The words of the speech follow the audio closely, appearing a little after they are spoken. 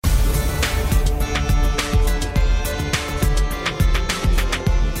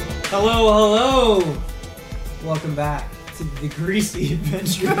Hello. Welcome back to the greasy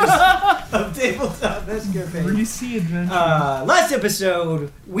adventures of Tabletop Escapade. Greasy adventure. Last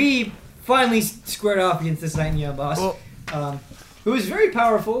episode, we finally squared off against this Nightingale boss, who is very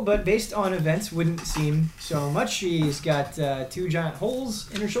powerful, but based on events, wouldn't seem so much. She's got 2 giant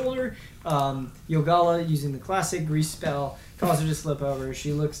holes in her shoulder. Yogala, using the classic grease spell, caused her to slip over.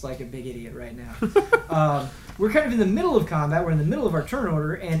 She looks like a big idiot right now. We're kind of in the middle of combat. We're in the middle of our turn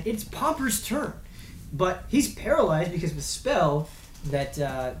order, and it's Pomper's turn. But he's paralyzed because of a spell that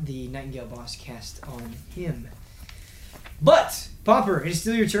the Nightingale boss cast on him. But, Pomper, it is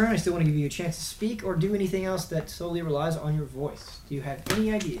still your turn. I still want to give you a chance to speak or do anything else that solely relies on your voice. Do you have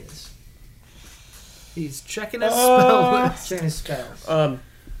any ideas? He's checking his spell list. Checking his spells. Oh,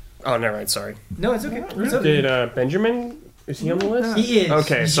 never mind. Sorry. No, it's okay. It's okay. Did Benjamin? Is he on the list? He is.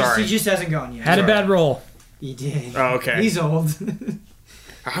 Okay, sorry. He just hasn't gone yet. Had a bad roll. He did. Oh, okay. He's old.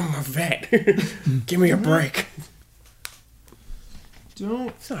 I'm a vet. Give me a break. Don't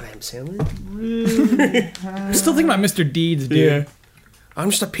It's not Adam Sandler. really I'm still thinking about Mr. Deeds, dude. Yeah. I'm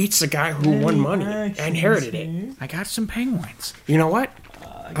just a pizza guy who won money. I inherited it. I got some penguins. You know what?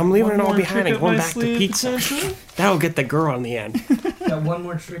 I'm leaving one it all more behind trick and up going my back to sleeve, pizza. potentially? That'll get the girl in the end. Got one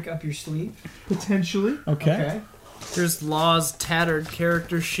more trick up your sleeve. Potentially. Okay. There's Law's tattered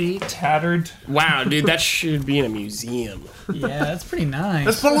character sheet. Tattered. Wow, dude, that should be in a museum. Yeah, that's pretty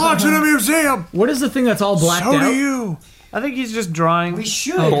nice. belongs in a museum. What is the thing that's all blacked out? you. I think he's just drawing. We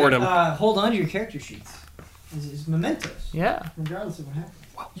should Boredom. hold on to your character sheets. It's mementos, Yeah. regardless of what happens.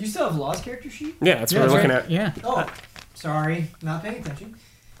 You still have Law's character sheet? Yeah, that's what Yeah, we're looking right. at. Yeah. Oh, sorry, not paying attention.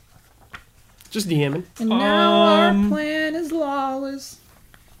 Just DMing. And now our Um, plan is lawless.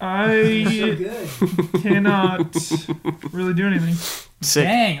 So I good. cannot really do anything. Sick.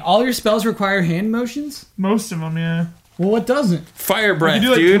 Dang, all your spells require hand motions? Most of them, yeah. Well, what doesn't? Fire You breath, can do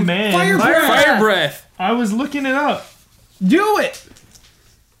like dude. command. Fire breath. Fire breath. I was looking it up. Do it!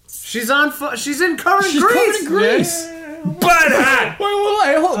 She's on. She's in current She's grease. covered in grease. But hot.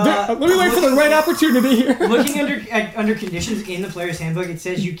 Wait, hold. Let me wait for the right opportunity here. Looking under conditions in the player's handbook, it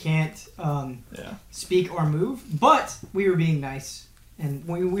says you can't speak or move, but we were being nice, and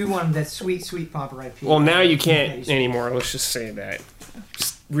we wanted that sweet Pomper IP. Well, now you can't anymore. Let's just say that.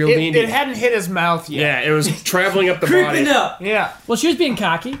 Just real D&D. It hadn't hit his mouth yet. Yeah, it was traveling up the Creeping body. up. Yeah. Well, she was being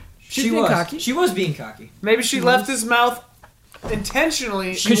cocky. She being was. cocky. She was being cocky. Maybe she left his mouth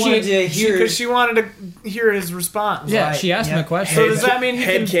intentionally She wanted to hear. because she wanted to hear his response. Yeah, Right, she asked him yep. a question. So does that mean he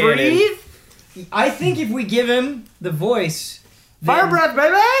Head can cannon. breathe? I think if we give him the voice, Fire then breath,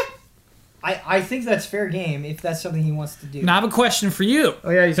 baby. I think that's fair game if that's something he wants to do. Now I have a question for you.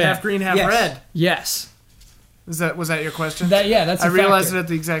 Oh yeah, he's Ben. half green, half Yes. red. Yes. Was that your question? That's a I realized factor. it at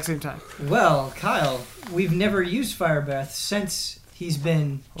the exact same time. Well, Kyle, we've never used Fire Breath since he's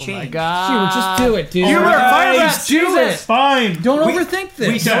been changed. Oh my Huber, god. just do it, dude. Huber, fire breath, Just do Jesus. it. Fine. Don't We- overthink We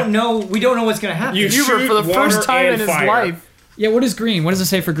this. don't know. We don't know what's gonna happen. You Huber, shoot for the first water time and in his fire. life. Yeah, what is green? What does it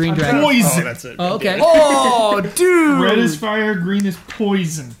say for green dragon? Poison. Oh, that's it. Oh, okay. Oh, dude. Red is fire, green is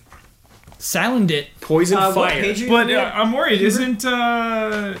poison. Silent it. Poison What fire. page are you But on? I'm worried. Isn't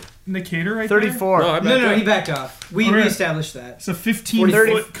Nicator right 34. No, I No, bet he backed off. We Okay. established that. there? It's a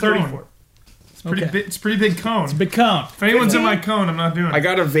 15-foot cone. 34. It's pretty Okay. big. It's a pretty big cone. Big cone. If anyone's in my cone, I'm not doing it. I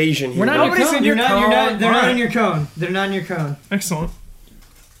got evasion here. We're not in Nobody's your in cone. your You're not. They're not Alright. in your cone. They're not in your cone. Excellent.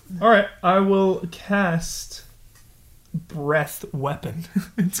 All right, I will cast Breath Weapon.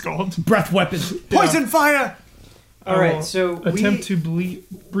 It's called. Breath weapon. Poison fire. All I right. will So attempt to breathe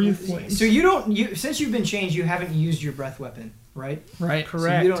flames. So you don't. Since you've been changed, you haven't used your breath weapon, right? Right.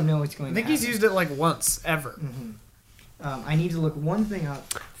 Correct. So you don't know what's going. I think to he's used it like once ever. I need to look one thing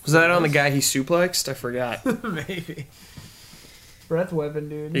up. Was that on the guy he suplexed? I forgot. Maybe. Breath weapon,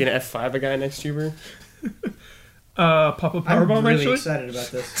 dude. You gonna F5 a guy next to you, bro? Pop a I'm powerbomb really actually. excited about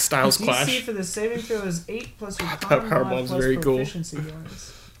this. Styles DC clash. for the saving throw is 8 plus your That con power mod bomb's plus very cool. proficiency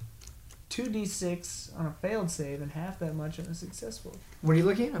bonus. 2d6 on a failed save and half that much on a successful. What are you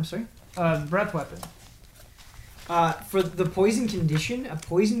looking at? I'm sorry. Breath weapon. For the poison condition, a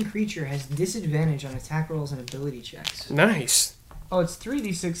poison creature has disadvantage on attack rolls and ability checks. Nice. Oh, it's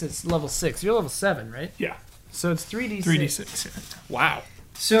 3d6. It's level 6. You're level 7, right? Yeah. So it's 3d6. 3d6. Yeah. Wow.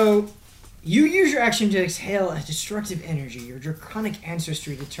 So, you use your action to exhale a destructive energy. Your draconic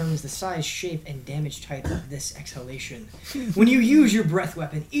ancestry determines the size, shape, and damage type of this exhalation. When you use your breath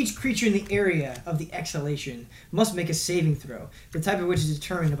weapon, each creature in the area of the exhalation must make a saving throw, the type of which is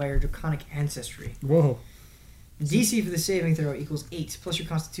determined by your draconic ancestry. Whoa. The DC for the saving throw equals 8, plus your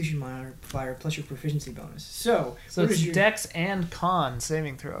constitution modifier, plus your proficiency bonus. So So what it's is your... dex and con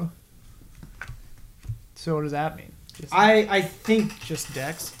saving throw. So what does that mean? I think Just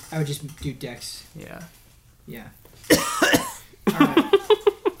Dex? I would just do Dex. Yeah. Yeah.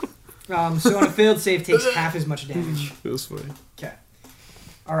 Alright. So on a failed save, takes half as much damage. It was funny. Okay.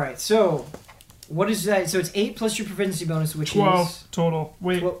 Alright, so what is that? So it's 8 plus your proficiency bonus, which 12 is total.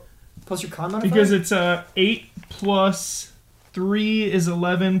 Wait, 12 plus your con modifier? because it's 8 plus 3 is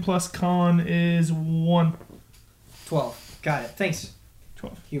 11 plus con is 1. 12. Got it. Thanks,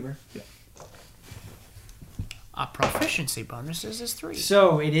 12. Huber. Proficiency bonuses is 3.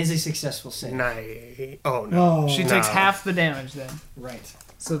 So it is a successful save. Nice. Oh, no. She takes half the damage then. Right.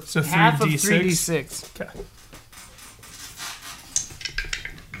 So, So half of 3d6? 3d6. Okay.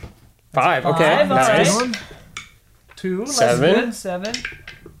 5. Okay. Five, Nice. alright. 2. 7. 7.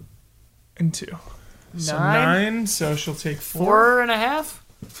 And 2. So 9. 9, so she'll take 4.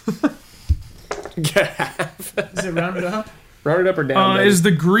 4.5. Is it rounded up? Round it up or down? baby? Is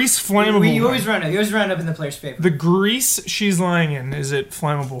the grease flammable? You always round up. You always round up in the player's favor. The grease she's lying in, is it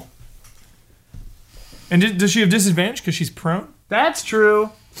flammable? And does she have disadvantage because she's prone? That's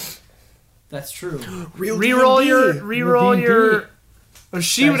true. That's true. Reroll your. Or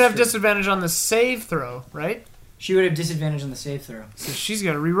she That's would have true. disadvantage on the save throw, right? She would have disadvantage on the save throw. So she's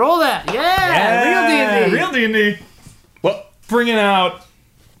got to reroll that. Yeah, real D&D. Real D&D. What? Bringing out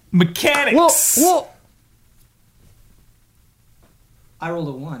mechanics. Whoa. I rolled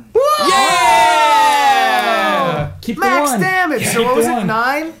a 1. Yeah! Keep the Max one. damage. So Keep what was the it? one.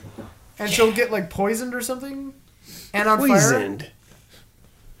 9? And she'll get like poisoned or something? And on fire? Poisoned.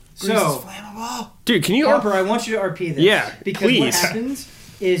 So, Dude, can you... Harper, I want you to RP this. Yeah, Because please. what happens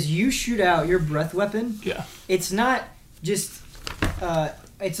is you shoot out your breath weapon. Yeah. It's not just a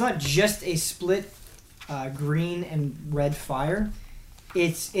split green and red fire.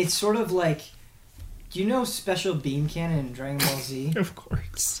 It's sort of like, do you know Special Beam Cannon in Dragon Ball Z? Of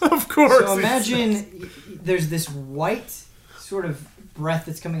course. Of course. So imagine there's this white sort of breath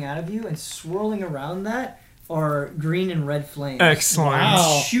that's coming out of you, and swirling around that are green and red flames. Excellent.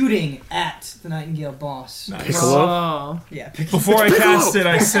 Wow. Shooting at the Nightingale boss. Piccolo? Oh. Yeah, Before I cast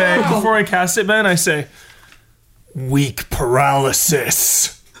it, Ben, I say, weak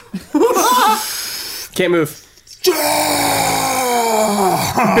paralysis. Can't move.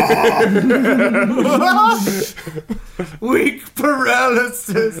 Weak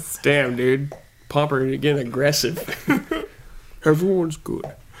paralysis. Damn, dude. Pomper getting aggressive. Everyone's good.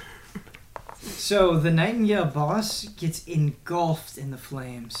 So the Nightingale boss gets engulfed in the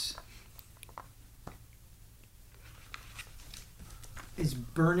flames. Is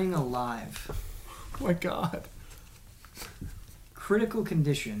burning alive. Oh my god. Critical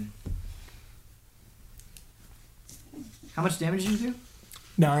condition. How much damage did you do?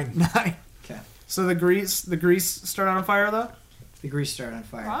 9. 9. Okay. So the grease start on fire though? The grease started on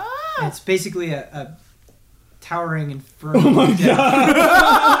fire. Ah. And it's basically a towering inferno. Oh my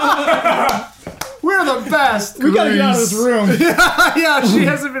god. We're the best. We gotta get out of this room. Yeah, she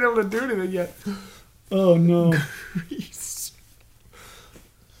hasn't been able to do anything yet. Oh no.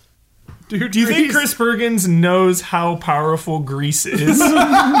 Dude, Do you think Chris Bergens knows how powerful grease is?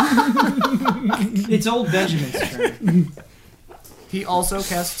 It's old Benjamin's turn. he also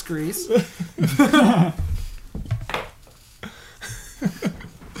casts grease?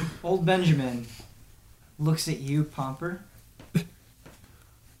 Old Benjamin looks at you, Pomper, and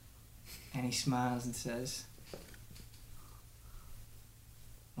he smiles and says,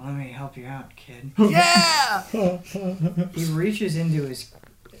 "Let me help you out, kid." Yeah! He reaches into his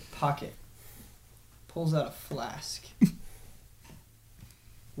pocket, pulls out a flask,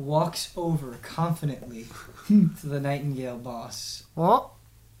 walks over confidently to the Nightingale boss, Well,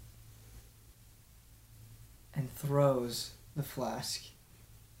 and throws the flask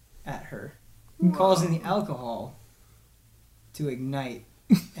at her, causing the alcohol to ignite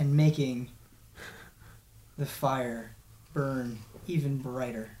and making the fire burn even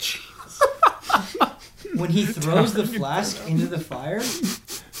brighter. When he throws the flask into the fire,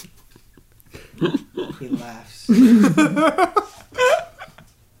 he laughs.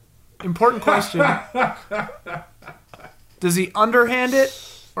 important question. Does he underhand it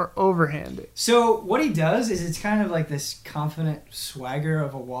or overhand it? So what he does is it's kind of like this confident swagger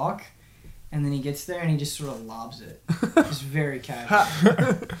of a walk, and then he gets there and he just sort of lobs it. Just very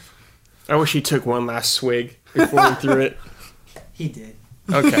casual. I wish he took one last swig before he threw it. He did.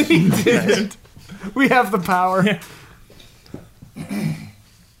 Okay. He did. We have the power.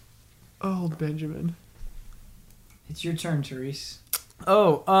 Old Benjamin. It's your turn, Therese.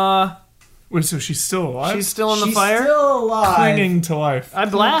 Oh, Wait, so she's still alive? she's still in the She's fire? still alive. clinging to life. I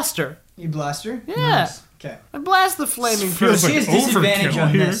blast her. You blast her? Yeah. Okay. I blast the flaming Feels person. She has like disadvantage overkill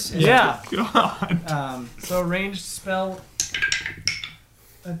on here. this. Yeah. God. So ranged spell.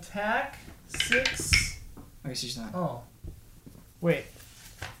 Attack 6. I guess she's not. Oh. Wait.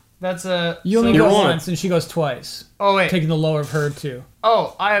 That's a. You only so- go You're on. once, and she goes twice, Oh wait. taking the lower of her too.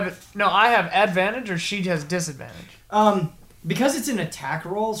 Oh, I have advantage, or she has disadvantage. Because it's an attack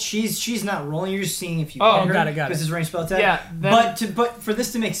roll, she's not rolling. You're just seeing if you Oh, hit her. got it. Because it's a ranged spell attack. Yeah, then- But for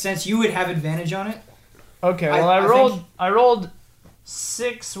this to make sense, you would have advantage on it. Okay. I- Well, I I rolled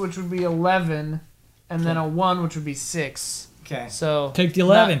 6, which would be 11, and then a 1, which would be 6. Okay. So Take the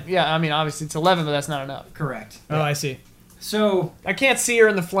 11. Yeah, I mean obviously it's 11, but that's not enough. Correct. Oh, I see. So I can't see her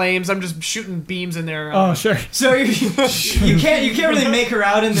in the flames. I'm just shooting beams in there. Oh, sure. you can't really make her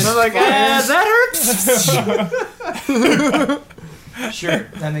out in the. I'm like, that hurts. Sure,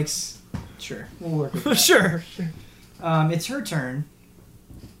 that makes. Sure, we'll work with that. Sure. It's her turn.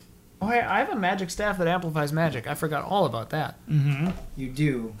 Oh, hey, I have a magic staff that amplifies magic. I forgot all about that. You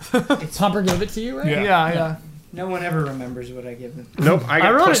do. Pomper gave it to you, right? Yeah. Yeah. No one ever remembers what I give them. Nope, I I got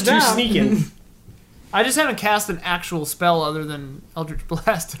wrote plus it 2 down. sneaking. I just haven't cast an actual spell other than Eldritch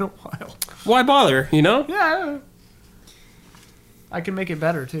Blast in a while. Why bother, you know? Yeah. I can make it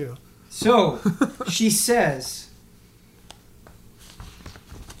better too. So, she says,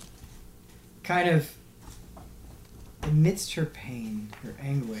 kind of amidst her pain, her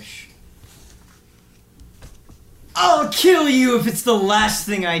anguish, I'll kill you if it's the last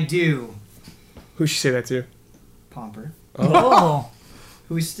thing I do. Who should say that to? Pomper, Oh.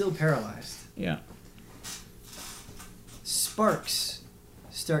 who is still paralyzed. Yeah. Sparks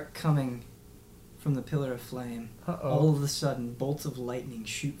start coming from the pillar of flame. Uh-oh. All of a sudden, bolts of lightning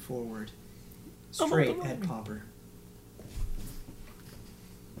shoot forward, straight at Pomper.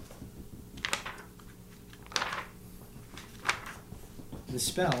 The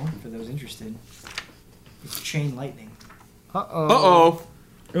spell, for those interested, is Chain Lightning. Uh-oh. Uh-oh.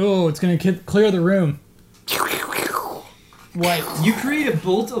 Oh, it's gonna clear the room. What? You create a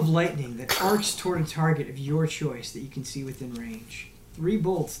bolt of lightning that arcs toward a target of your choice that you can see within range. 3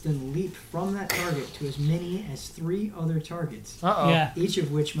 bolts then leap from that target to as many as 3 other targets, Uh-oh. Yeah. each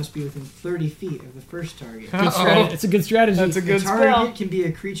of which must be within 30 feet of the first target. Good strategy. It's a good strategy. That's a The good target spell. can be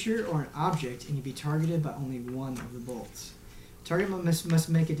a creature or an object, and you be targeted by only one of the bolts. Target must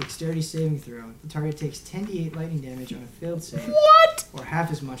make a dexterity saving throw. The target takes 10d8 lightning damage on a failed save. What? Or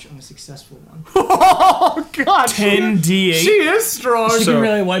half as much on a successful one. Oh, God. 10d8. She is strong. She So- can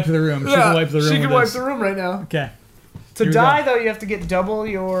really wipe the room. She can wipe the room. She can with wipe this. the room right now. Okay. To Here we die, go. though, you have to get double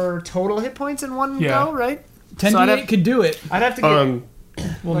your total hit points in one Yeah. go, right? 10 So I'd d8 have- could do it. I'd have to get...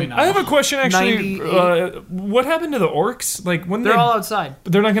 Well, maybe not. I have a question actually. 98. What happened to the orcs? Like when they're all outside.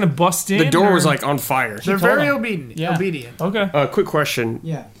 they're not gonna bust in. The door or- was like on fire. They're told very him. obedient. Yeah. Obedient. Okay. Quick question.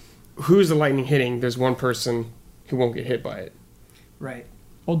 Yeah, Who's the lightning hitting? There's one person who won't get hit by it. right.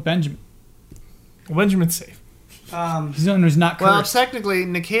 Old Benjamin. Benjamin's safe. He's the one who's not Well, cursed. technically,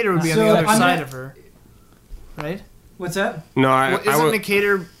 Nicator would be on So, the other I'm side gonna- of her. Right? What's that? No, I Isn't would.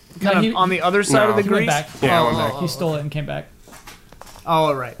 Nicator No, kind he- of on the other side No. of the He went grease? back. Yeah, I went back. He stole it and came back.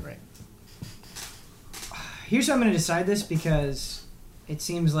 Oh, right. Here's how I'm going to decide this, because it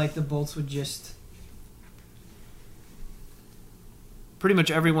seems like the bolts would just... Pretty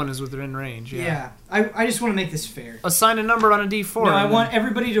much everyone is within range. Yeah. I just want to make this fair. Assign a number on a D4. No, I and want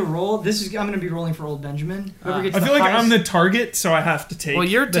everybody to roll. I'm going to be rolling for Old Benjamin. Whoever gets I the feel like highest, I'm the target, so I have to take. then- Well,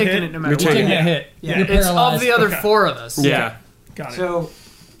 you're the taking hit. it no matter You're what. Taking taking a hit. Yeah. You're It's paralyzed. of the other Okay. 4 of us. Yeah. Got it. So,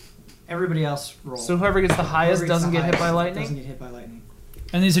 everybody else roll. So whoever gets the highest Whoever gets doesn't the get hit by highest lightning? Doesn't get hit by lightning.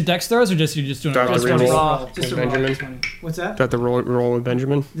 And these are dex throws, or just you're just doing Dr. it? Just Reroll. one Just a raw. roll. Just With a roll. Benjamin. 20. What's that? Do I have to roll with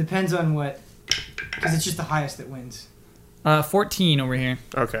Benjamin? Depends on what... Because it's just the highest that wins. 14 over here.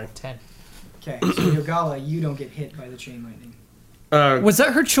 Okay. 10. Okay, so Yogala, you don't get hit by the chain lightning. Was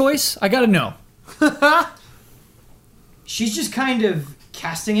that her choice? I gotta know. She's just kind of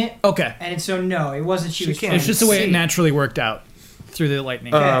casting it, Okay. and so no, it wasn't she was can't. trying It's just to the way it see. naturally worked out through the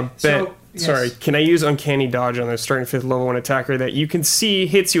lightning. Okay, so, Bet. yes. Sorry, can I use Uncanny Dodge on the starting 5th level 1 attacker that you can see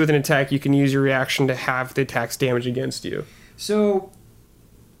hits you with an attack? You can use your reaction to have the attack's damage against you. So,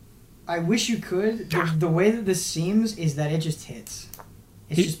 I wish you could. The way that this seems is that it just hits.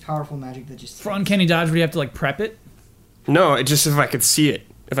 It's He- just powerful magic that just hits. For Uncanny Dodge, would you have to like prep it? No, it just if I could see it.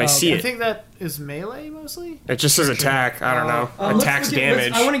 If I see I it. think that is melee mostly? It just says attack. I don't know. Let's Attacks look at-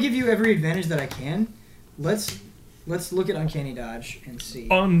 damage. I want to give you every advantage that I can. Let's look at Uncanny Dodge and see.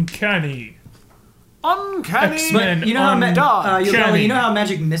 Uncanny. Uncanny X-Men. You know how Dodge. Yogala, Uncanny. you know how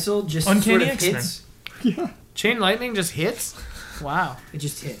Magic Missile just Uncanny sort of hits? Chain lightning just hits? Wow. It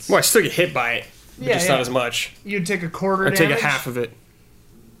just hits. Well, I still get hit by it. But Yeah, just yeah. not as much. You'd take a quarter I damage? take a half of it.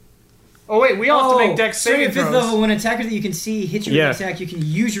 Oh wait, we all have to make dex starting saving at 5th throws. level, when an attacker that you can see hits you Yeah. with an attack, you can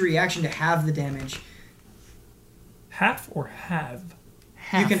use your reaction to halve the damage. Half or have?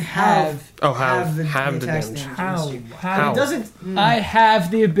 You can have halve the the attack's damage. How? against you. How? It doesn't. I have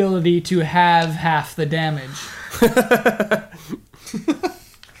the ability to have half the damage.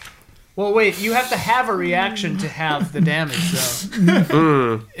 Well, wait, you have to have a reaction to have the damage,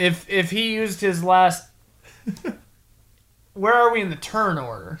 though. If he used his last... Where are we in the turn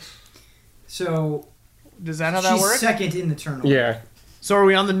order? So Does that how that she's works? second in the turn order. Yeah. So are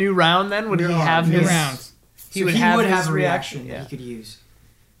we on the new round then? Would he You're on have new his... round. He would his have a reaction Yeah. that he could use.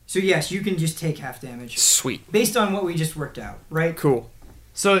 So yes, you can just take half damage Sweet. based on what we just worked out, right? Cool.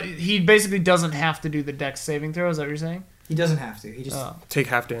 So he basically doesn't have to do the dex saving throw, is that what you're saying? He doesn't have to. He just. Oh. Take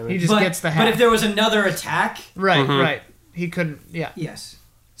half damage. He just gets the half. But if there was another attack, Right, Mhm. right. He couldn't, yeah. yes,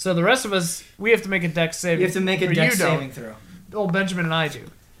 So the rest of us, we have to make a dex saving. you have to make a or dex you don't. saving throw. Old Benjamin and I do.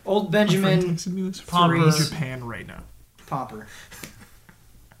 Old My friend Benjamin texted me this Pomper. from Japan right now. Pomper.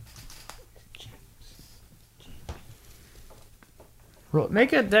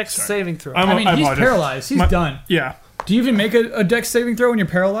 Make a dex Sorry. saving throw. I'm- I mean, I he's apologize. paralyzed. He's My- done. Yeah. Do you even make a dex saving throw when you're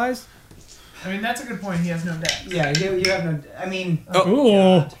paralyzed? I mean, that's a good point. He has no dex. Yeah, you have no. I mean,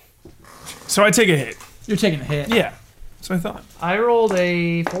 Oh. So I take a hit. You're taking a hit. Yeah. So I thought. I rolled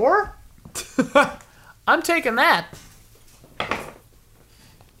a 4. I'm taking that.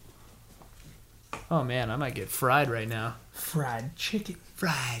 Oh man, I might get fried right now. Fried chicken.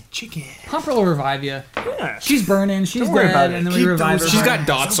 Fried chicken. Pomper will revive you. Yeah. She's burning. She's Don't worry dead, about it. and then we Keep revive her. those- She's got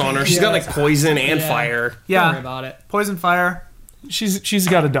dots on her. She's got like poison and Yeah. fire. Don't worry Yeah. about it. Poison fire. She's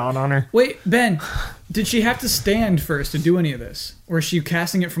got a dawn on her. Wait, Ben, did she have to stand first to do any of this, or is she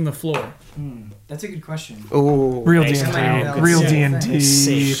casting it from the floor? that's a good question. Oh, Real thanks, D&D. Kyle. Real Yeah. D&D.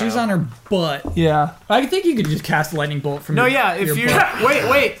 Safe. She's on her butt. Yeah. I think you could just cast a lightning bolt from. No, your, yeah. If your you butt.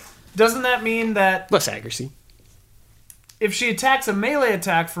 wait, doesn't that mean that Less accuracy. if she attacks a melee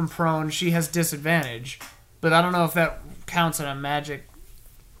attack from prone, she has disadvantage? But I don't know if that counts on a magic.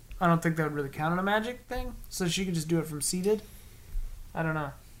 I don't think that would really count on a magic thing. So she could just do it from seated. I don't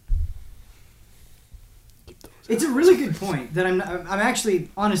know. It's a really good point that I'm actually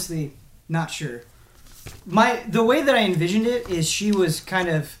honestly not sure. The way that I envisioned it is she was kind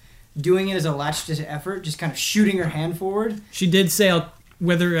of doing it as a last ditch effort, just kind of shooting her hand forward. She did say,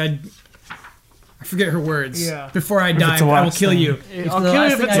 whether I forget her words. Yeah. Before I it's die, the I will last kill thing. you. I'll kill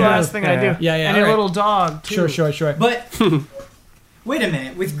you if it's the last thing I do. Yeah, yeah. And your alright. little dog too. Sure. But wait a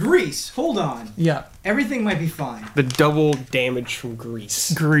minute, with Grease, hold on, Yeah. everything might be fine. The double damage from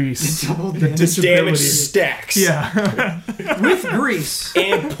grease. Grease. Double The damage. disability. Damage stacks. Yeah. With Grease,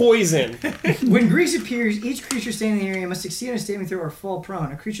 And poison. when Grease appears, each creature standing in the area must succeed on a saving throw or fall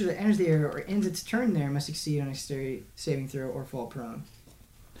prone. A creature that enters the area or ends its turn there must succeed on a saving throw or fall prone.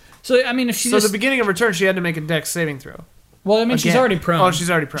 So I mean, if she So just the beginning of her turn, she had to make a dex saving throw. well, I mean, she's Again. already prone. Oh, she's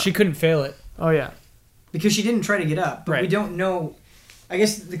already prone. She couldn't fail it. Oh yeah. Because she didn't try to get up, but we Right. don't know. I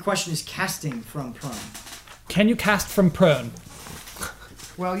guess the question is casting from prone. Can you cast from prone?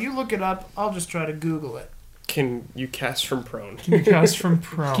 Well, you look it up. I'll just try to Google it. Can you cast from prone? Can you cast from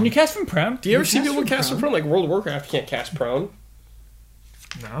prone? Can you cast from prone? Do you ever You see cast people from cast from prone? prone? Like World of Warcraft, you can't cast prone.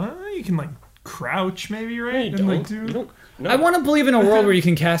 No, you can like crouch maybe, You right? And don't. like do. You don't. No. I want to believe in a world where you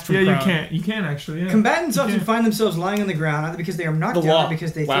can cast from Yeah, prone. you can't. You can actually. Yeah. Combatants often Okay. find themselves lying on the ground either because they are knocked The down law. or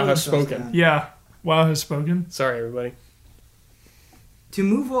because they WoW throw has themselves spoken. down. Yeah. WoW has spoken. Sorry, everybody. To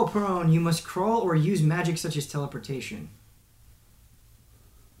move while prone, you must crawl or use magic such as teleportation.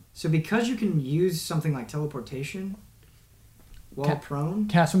 So because you can use something like teleportation while prone,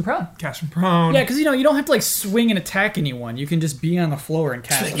 Cast from prone. Cast from prone. Yeah, because you don't have to like swing and attack anyone. You can just be on the floor and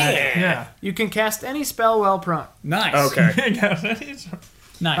cast magic. Yeah. You can cast any spell while prone. Nice. Okay.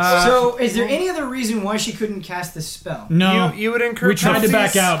 Nice. so is there any other reason why she couldn't cast this spell? no. You would incur We tried to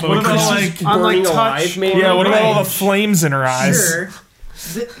back out, but What we about couldn't. like? on like Burning touch. alive, maybe? Yeah. What about all the Range. flames in her eyes? Sure.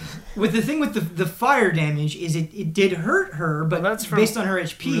 With the thing with the fire damage is it did hurt her, but Well, that's from based on her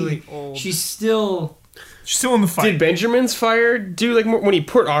HP, really old. she's still She's still in the fight. Did Benjamin's fire do like more, when he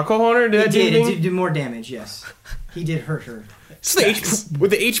put alcohol on her? Did that do it anything? did do more damage. Yes, he did hurt her. It's the HP,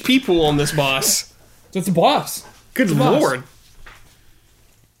 with the HP pool on this boss. That's a boss. Good a boss. lord.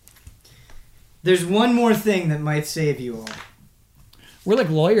 There's one more thing that might save you all. We're like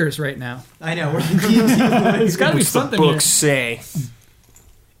lawyers right now. I know. We're There's got to be What's the something books here. say?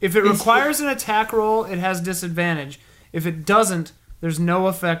 If it requires an attack roll, it has disadvantage. If it doesn't, there's no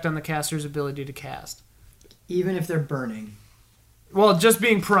effect on the caster's ability to cast. even if they're burning. Well, just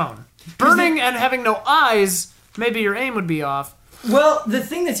being prone. Burning and having no eyes, maybe your aim would be off. Well, the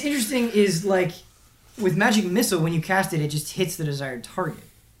thing that's interesting is like with magic missile, when you cast it, it just hits the desired target.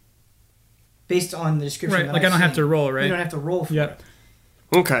 based on the description. Right, that like I I've don't have seen. to roll, You right? don't have to roll for Yep.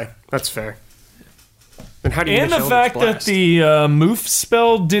 it. Okay, that's fair. And how do you And the miss fact Eldritch that Blast? the moof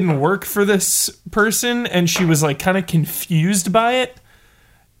spell didn't work for this person and she was like kind of confused by it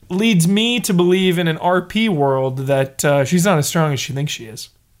leads me to believe in an RP world that she's not as strong as she thinks she is.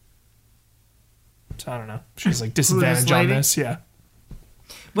 So I don't know. She's like disadvantage on lady? this. Yeah.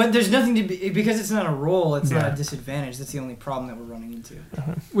 But there's nothing to be because it's not a roll. It's not Yeah. a disadvantage. That's the only problem that we're running into.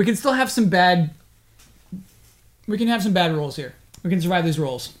 We can still have some bad. We can have some bad rolls here. We can survive these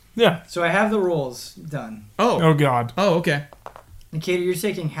rolls. Yeah. So I have the rolls done. Oh God. Oh, okay. Nikita, you're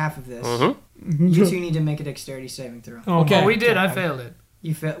taking half of this. Mhm. You two need to make a dexterity saving throw. Oh, Okay. Oh, we did. I failed it.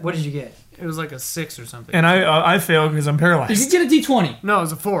 You what did you get? It was like a 6 or something. And I failed because I'm You paralyzed. can get a D20. No, it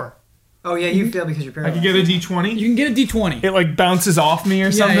was a 4. Oh yeah, you failed because you're I paralyzed. could get a D20. You can get a D20. It like bounces off me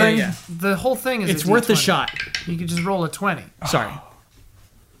or something. Yeah. The whole thing is It's a worth the D20. shot. You could just roll a 20. Sorry.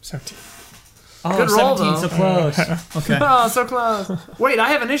 17. Oh, Good roll, 17, though. so close. Okay. Oh, so close. Wait, I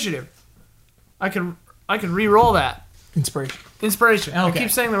have initiative. I can re-roll that. Inspiration. Inspiration. I Okay.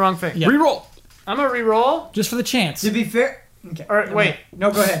 keep saying the wrong thing. Yeah. Reroll. I'm gonna re-roll. Just for the chance. To be fair, okay. All right, wait.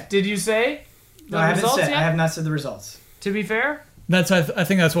 No, go ahead. Did you say the No, I haven't results said. yet? I have not said the results. To be fair, I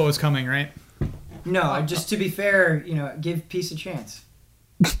think that's what was coming, right? No, just to be fair, give peace a chance.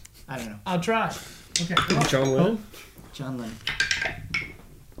 I don't know. I'll try. Okay. John Lennon? John Lennon.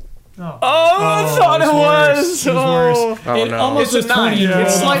 Oh. Oh, I thought it was. It was worse. Oh It no. almost It's a was 20. 9. You rolled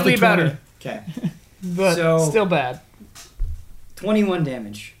It's off slightly the 20. better, Okay. but So- still bad. 21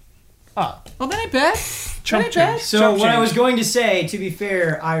 damage. Oh, Oh, that ain't bad. That ain't bad. So Chump what I change. was going to say, to be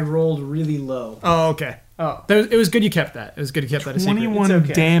fair, I rolled really low. Oh, okay. oh. It was good you kept that. It was good you kept that a secret. 21 It's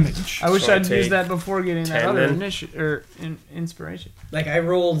okay. damage. I wish So I I'd take used that before getting that 10 other then? initiative or inspiration. Like I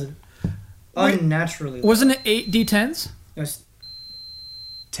rolled Wait, unnaturally low. Wasn't it 8 D10s? It was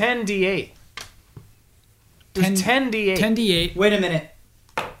 10d8. It was 10d8. 10 D8. Wait a minute.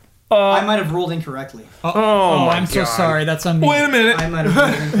 I might have rolled incorrectly. Oh, my I'm so God. sorry. That's on me. Wait a minute. I might have rolled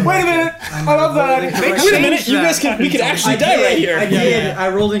incorrectly. Wait a minute. I love that. Wait a minute, you guys we could actually die right here. I did. Yeah. I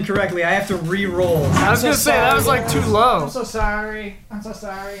rolled incorrectly. I have to re-roll. I was gonna say that was like too low. so sorry. I'm so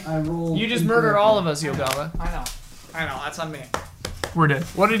sorry. I rolled. You just murdered all of us, Yogala. I know. That's on me. We're dead.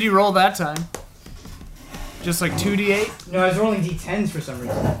 What did you roll that time? Just like 2d8? No, I was rolling d10s for some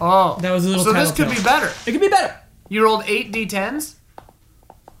reason. Oh. That was a little So this could tattletale. be better. It could be better. You rolled 8 d10s?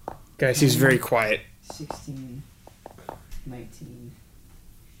 Guys, he's very quiet. 16, 19,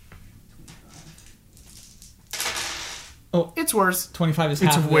 25. It's worse. 25 is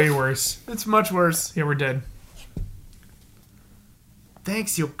It's half of way it. worse. It's much worse. Yeah, we're dead.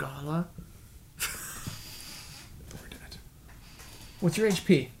 Thanks, Yogala. We're dead. What's your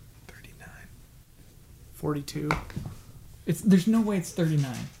HP? 39. 42. There's no way it's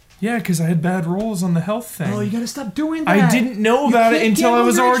 39. Yeah, because I had bad rolls on the health thing. Oh, you gotta stop doing that. I didn't know about it can't until I gamble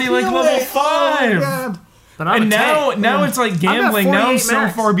was your already HP like level away. 5. But I'm And a now, tank. now it's like gambling. Now I'm 48 so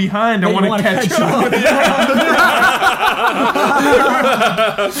max. far behind. I you want to wanna catch catch up.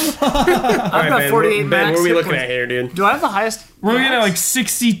 I've got Ben, 48 Ben, max. what are we hit looking points. at here, dude? Do I have the highest? We're looking at max? like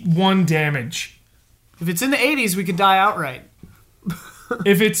 61 damage. If it's in the 80s, we could die outright.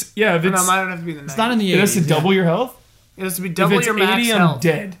 If it's No, it it's might have to be the 90s. It's not in the 80s. it has to double your health. It has to be If double it's your 80, max I'm health.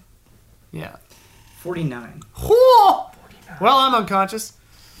 dead. Yeah. 49. Well, I'm unconscious.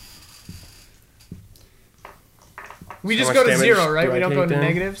 We So just much go to damage 0, right? do We I don't go take to then?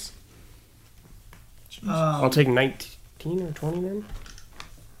 negatives. I'll take 19 or 20 then.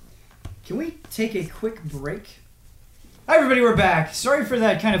 Can we take a quick break? Hi everybody, we're back. Sorry for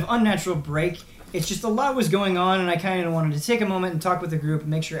that kind of unnatural break. It's just a lot was going on and I kind of wanted to take a moment and talk with the group and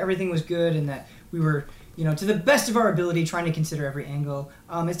make sure everything was good and that we were, to the best of our ability trying to consider every angle.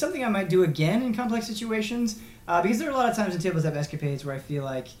 It's something I might do again in complex situations because there are a lot of times in tabletop escapades where I feel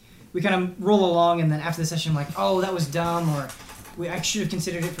like we kind of roll along and then after the session I'm like, oh, that was dumb or I should have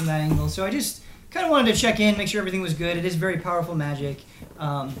considered it from that angle. So I just kind of wanted to check in, make sure everything was good. It is very powerful magic.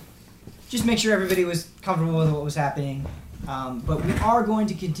 Just make sure everybody was comfortable with what was happening. But we are going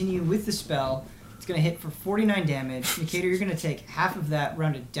to continue with the spell. It's going to hit for 49 damage. Nikita, you're going to take half of that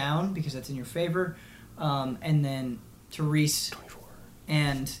rounded down because that's in your favor. And then Therese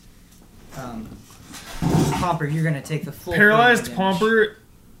and Pomper, you're going to take the full Paralyzed 49 damage. Pomper.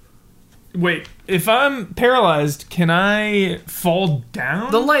 Wait, if I'm paralyzed, can I fall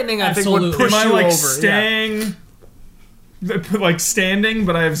down? The lightning, I think, would Absolutely. push Am I you like over. staying? Like standing,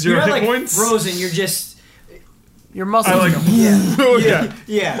 but I have 0 You're not hit like points. frozen, you're just... Yeah. Your muscles. I like.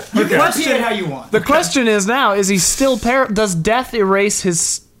 Yeah. You can question- repeat it how you want. The question is now: is he still does death erase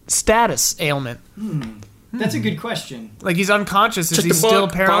his status ailment? That's a good question. Like he's unconscious. Is Check he the still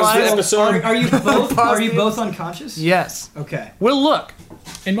book, pause the paralyzed? episode. Are you both? Pause Are you the both unconscious? Yes. Okay. We'll look.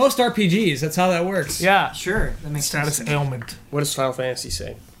 In most RPGs, that's how that works. Yeah. Sure. That makes Status sense. ailment. What does Final Fantasy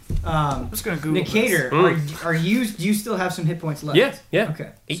say? I'm just gonna Google Nicator, Mm. are you? Do you still have some hit points left? Yeah. Okay. So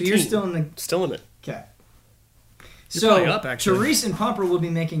 18. you're still in the. Still in it. Okay. You're So probably up, actually. Therese and Pomper will be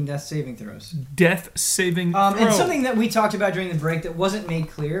making death saving throws. Death saving throw. And something that we talked about during the break that wasn't made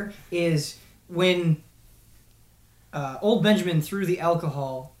clear is when old Benjamin threw the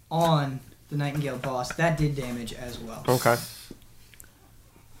alcohol on the Nightingale boss, that did damage as well. Okay.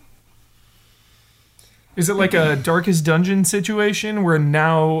 Is it like a Darkest Dungeon situation where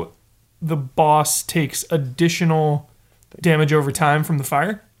now the boss takes additional damage over time from the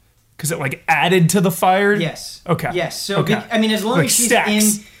fire? Because it like added to the fire? Yes. Okay. Yes. So Okay. I mean, as long Like as she's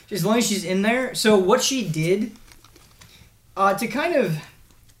stacks. in there. So what she did to kind of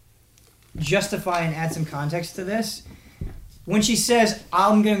justify and add some context to this, when she says,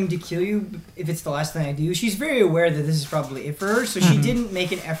 "I'm going to kill you if it's the last thing I do," she's very aware that this is probably it for her. So she didn't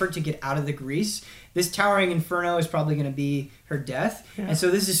make an effort to get out of the grease. This towering inferno is probably going to be her death, and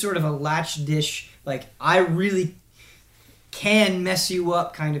so this is sort of a latch dish, like I really can mess you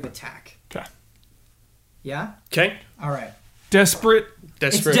up kind of attack. Okay. Yeah. Okay. All right. Desperate.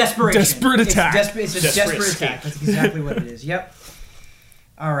 Desperate. It's desperation. Desperate attack. It's a Desperate desperate escape. attack. That's exactly what it is. Yep.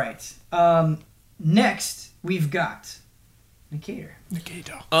 All right. Next, we've got Nicator.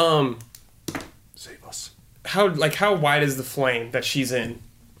 Negator. Save us. How wide is the flame that she's in?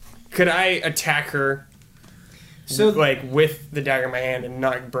 Could I attack her So like with the dagger in my hand and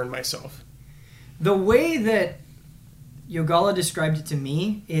not burn myself? the way that Yogala described it to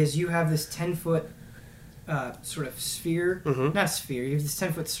me is you have this 10-foot sort of sphere, not sphere, you have this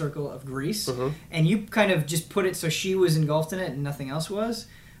 10-foot circle of grease, and you kind of just put it so she was engulfed in it and nothing else was.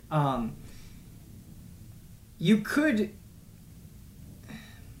 You could,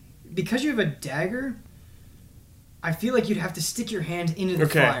 because you have a dagger, I feel like you'd have to stick your hand into the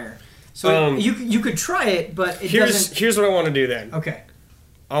Okay. fire. So you could try it, but it doesn't. Here's what I want to do then. Okay.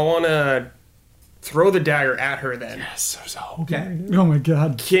 I want to throw the dagger at her then. Yes, there's a hope. Okay. Oh my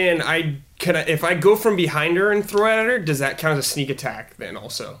god. Can I if I go from behind her and throw it at her, does that count as a sneak attack then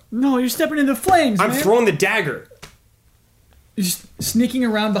also? No, you're stepping into the flames, I'm man. throwing the dagger. You're just sneaking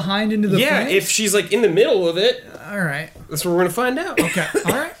around behind into the Yeah, flames? if she's like in the middle of it, All right. that's what we're gonna find out. Okay.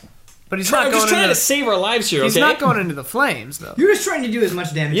 All right. But he's I'm not just going trying into. to save our lives here, He's okay? not going into the flames though. You're just trying to do as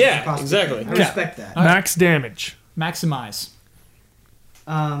much damage as Yeah, you possibly exactly. can. I Okay. respect that. Max damage. Maximize.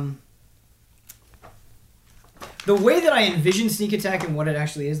 The way that I envision sneak attack and what it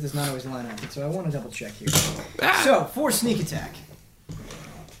actually is does not always line up, so I want to double check here. So, for sneak attack,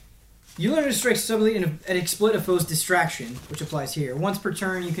 you learn to strike subtly and exploit a foe's distraction, which applies here. Once per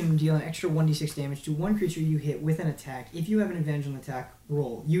turn, you can deal an extra 1d6 damage to one creature you hit with an attack. If you have an advantage on the attack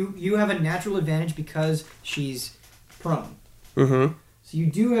roll, you have a natural advantage because she's prone. Mm-hmm. So you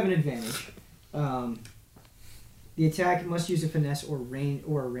do have an advantage. The attack must use a finesse or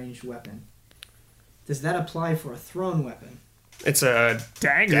a ranged weapon. Does that apply for a thrown weapon? It's a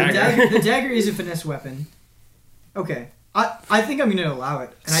Dagger. The dagger is a finesse weapon. Okay. I think I'm going to allow it.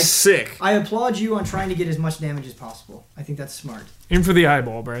 And sick. I applaud you on trying to get as much damage as possible. I think that's smart. Aim for the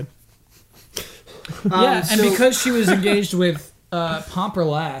eyeball, Brad. Yeah, and so- because she was engaged with Pomper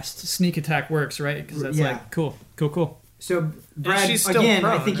last, sneak attack works, right? Because that's Yeah. like, cool. So, Brad, she's still again, I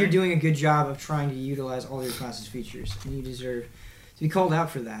prone, think you're right? doing a good job of trying to utilize all your class's features. And you deserve to be called out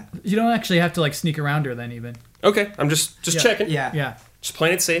for that. You don't actually have to like sneak around her then even. Okay, I'm just Yeah. checking. Yeah. Yeah. Just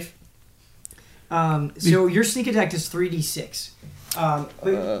playing it safe. So your sneak attack is 3d6.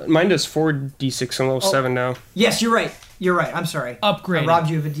 But Mine does 4d6 and level 7 now. yes, you're right. You're right. I'm sorry. Upgrade. I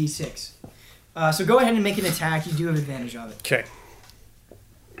robbed you of a d6. So go ahead and make an attack. You do have advantage of it. Okay.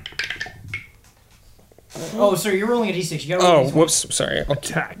 Oh, sorry, you're rolling a d6. You gotta roll Oh, a d6. whoops. Sorry. I'll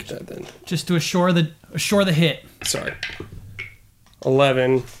Attack. keep that then. Just to assure the hit. Sorry.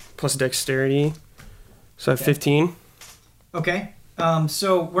 11 plus dexterity. So I have 15. Okay.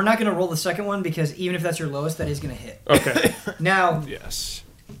 So we're not gonna roll the second one because even if that's your lowest, that is gonna hit. Okay. Now, Yes.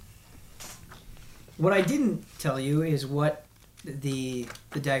 what I didn't tell you is what the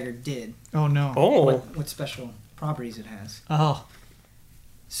dagger did. Oh no. Oh. What special properties it has. Oh.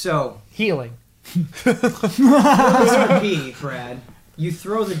 So Healing. this would be, Brad. You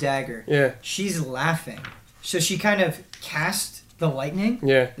throw the dagger. Yeah. She's laughing. So she kind of cast the lightning,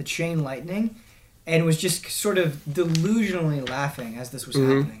 Yeah. the chain lightning, and was just sort of delusionally laughing as this was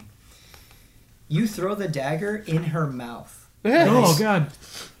happening. You throw the dagger in her mouth. Oh god.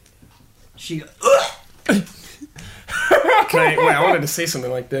 She Wait, I wanted to say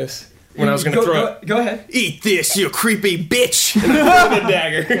something like this. when I was going to throw it. Go ahead. Eat this, you creepy bitch! And I throw the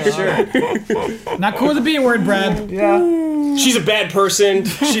dagger. Not cool with the B word, Brad. Yeah. She's a bad person.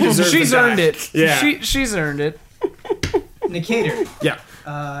 She deserves She's to die. earned it. Yeah. She's earned it. Nicator. Yeah.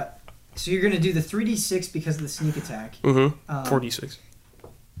 So you're going to do the 3d6 because of the sneak attack. Mm-hmm. 4d6.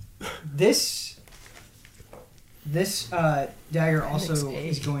 This dagger also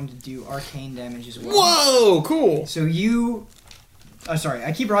is going to do arcane damage as well. Whoa, cool. So you... Oh, sorry.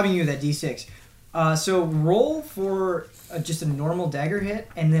 I keep robbing you of that d6. So roll for just a normal dagger hit,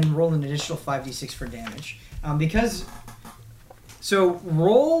 and then roll an additional 5d6 for damage. So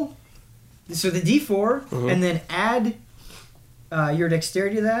roll... So the d4, and then add your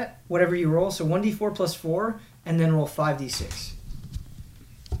dexterity to that, whatever you roll. So 1d4 plus 4, and then roll 5d6.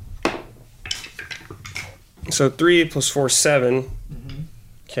 So 3 plus 4, 7.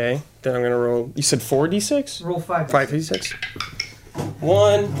 Okay. Then I'm going to roll... You said 4d6? Roll 5d6. 5d6.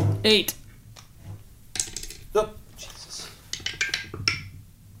 1. 8. Oh, Jesus.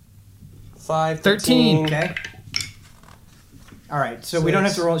 5, 13. Okay. All right, so we don't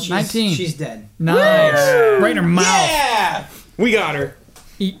have to roll. She's, 19. She's dead. Nice. Right in her mouth. Yeah! We got her.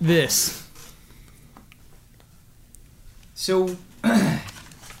 Eat this. So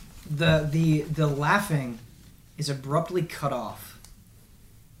the laughing is abruptly cut off,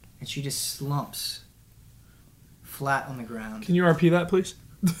 and she just slumps flat on the ground. Can you RP that, please?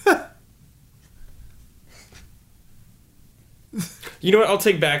 You know what? I'll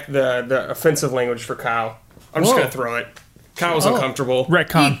take back the offensive language for Kyle. I'm just Whoa. going to throw it. Kyle's uncomfortable.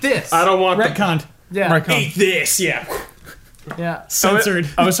 Retcon. Eat this. I don't want the... Retconned. Yeah. Retcon. Eat this, yeah. Yeah. Censored.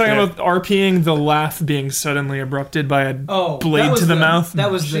 I was talking Yeah. about RPing the laugh being suddenly abrupted by a Oh, blade that was to the mouth.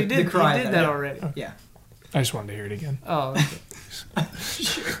 That was She the did. cry. He did that already. Yeah, I just wanted to hear it again. Oh. Okay.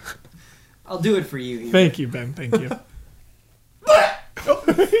 I'll do it for you. Ethan. Thank you, Ben. Thank you.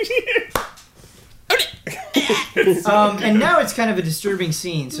 And now it's kind of a disturbing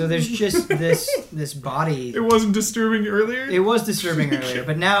scene. So there's just this body. It wasn't disturbing earlier? It was disturbing earlier,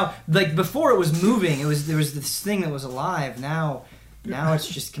 but now, like before, it was moving. There was this thing that was alive. Now it's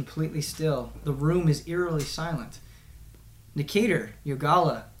just completely still. The room is eerily silent. Nicator,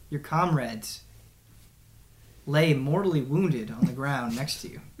 Yogala, your comrades lay mortally wounded on the ground next to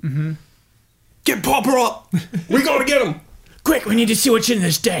you. Get Popper up! We gotta get him! Quick, we need to see what's in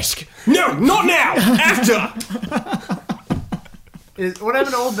this desk. No, not now! After! What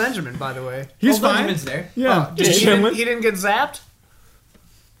happened to old Benjamin, by the way? He's Old fine. Benjamin's there. Yeah. He didn't get zapped?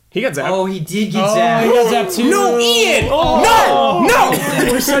 He got zapped. Oh, he did get Oh, zapped. he does that too. No, Ian! No! No!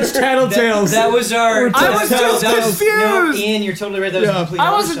 We're such tattletales. That was our. I was so confused. No, Ian, you're totally right. That was a complete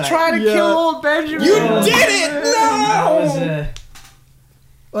I wasn't oversight. trying to kill old Benjamin. You did it! That No!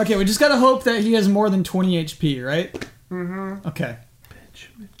 was Okay, we just gotta hope that he has more than 20 HP, right? Mm-hmm. Okay.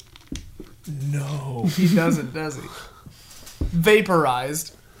 No. He doesn't, does he?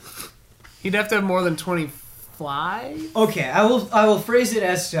 Vaporized. He'd have to have more than 25? okay. I will phrase it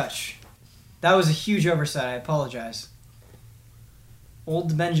as such. That was a huge oversight. I apologize.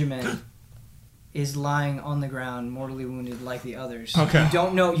 Old Benjamin is lying on the ground, mortally wounded like the others. Okay.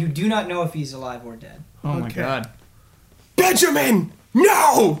 You do not know if he's alive or dead. Oh my Okay. god. Benjamin!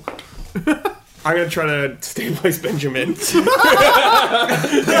 No! I'm gonna try to stabilize Benjamin.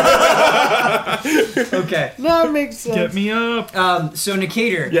 Okay. That makes sense. Get me up. So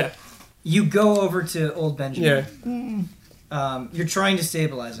Nicator, Yeah. you go over to old Yeah. Benjamin. You're trying to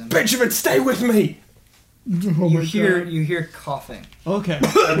stabilize him. Benjamin, stay with me! You hear coughing. Okay.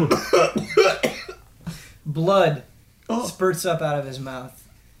 Blood spurts up out of his mouth.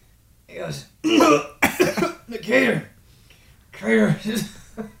 He goes, Nicator, is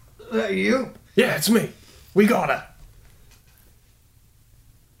that you? Yeah, it's me. We got her.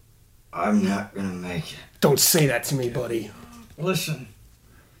 I'm not gonna make it. Don't say that to me, buddy. Listen,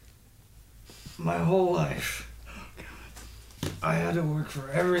 my whole life, I had to work for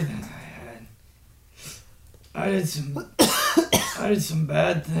everything I had. I did some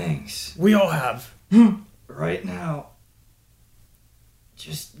bad things. We all have. Right now,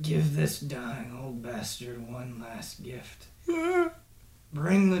 just give this dying old bastard one last gift.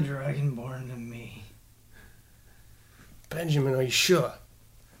 Bring the Dragonborn to me. Benjamin, are you sure?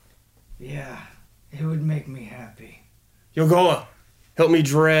 Yeah, it would make me happy. Yogola, help me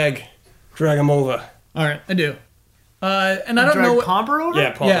drag him over. All right, I do. And I don't Drag know what. Pomper over?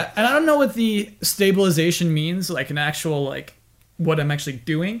 Yeah, Paul. Yeah, and I don't know what the stabilization means, like an actual like what I'm actually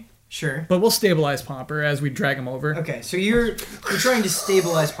doing. Sure. But we'll stabilize Pomper as we drag him over. Okay, so you're trying to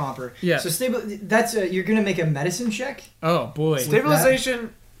stabilize Pomper. Yeah. So you're gonna make a medicine check. Oh boy.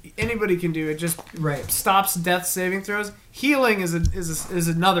 Stabilization anybody can do. It just Right. stops death saving throws. Healing is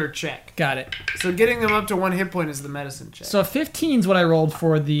another check. Got it. So getting them up to 1 hit point is the medicine check. So 15 is what I rolled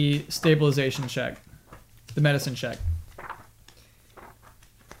for the stabilization check, the medicine check.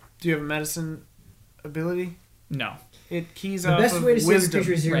 Do you have a medicine ability? No. It keys The off best of way to save a wisdom.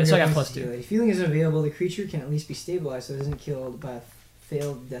 creature is zero Right, so I got hit plus points to 2. heal it. If healing isn't available, the creature can at least be stabilized so it isn't killed by a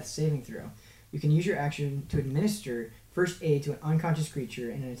failed death saving throw. You can use your action to administer first aid to an unconscious creature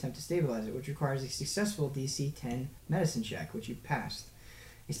in an attempt to stabilize it, which requires a successful DC 10 medicine check, which you passed.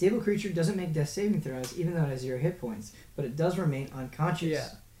 A stable creature doesn't make death saving throws even though it has 0 hit points, but it does remain unconscious. Yeah.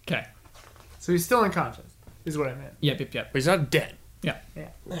 Okay. So he's still unconscious, is what I meant. Yep. But he's not dead. Yeah.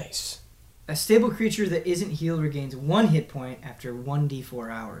 Nice. A stable creature that isn't healed regains 1 hit point after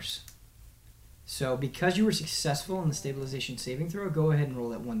 1d4 hours. So because you were successful in the stabilization saving throw, go ahead and roll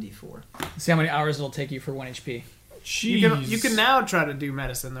that 1d4. See how many hours it'll take you for 1 HP. Jeez. You can now try to do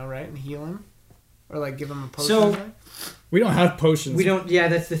medicine though, right, and heal him, or like give him a potion. So- or something? We don't have potions. We don't. Yeah,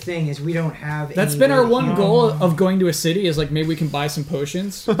 that's the thing is we don't have. That's any been way our to one heal. goal of going to a city is like maybe we can buy some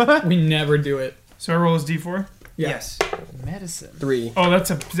potions. We never do it. So I roll as D4. Yeah. Yes. medicine. 3. Oh, that's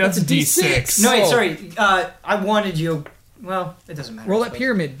a a D6. No, wait, Oh. sorry. I wanted you. Well, it doesn't matter. Roll I that suppose.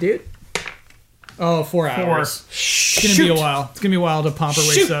 pyramid, dude. Oh, 4 hours. It's gonna be a while. It's gonna be a while till Pomper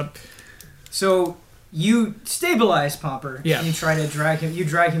wakes Shoot. up. So you stabilize Pomper. Yeah. And you try to drag him. You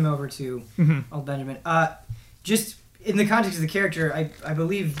drag him over to old Benjamin. Just in the context of the character, I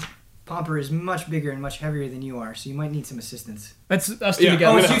believe Pomper is much bigger and much heavier than you are, so you might need some assistance. That's us two Yeah,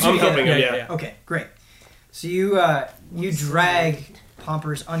 together. Oh, it's you two I'm together. helping him, yeah. Okay, great. So you drag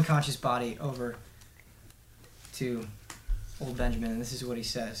Pomper's unconscious body over to old Benjamin, and this is what he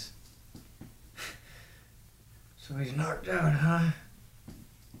says. So he's knocked out, huh?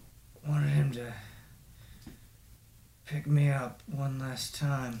 Wanted him to pick me up one last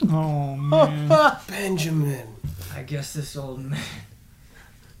time. Oh man. Benjamin. I guess this old man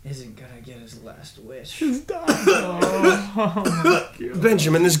isn't gonna get his last wish.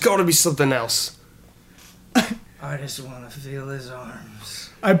 Benjamin, there's got to be something else. I just want to feel his arms.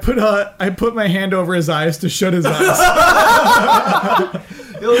 I put my hand over his eyes to shut his eyes.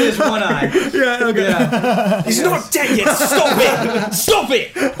 He'll his one eye. Yeah, okay. Yeah. He's not dead yet. Stop it! Stop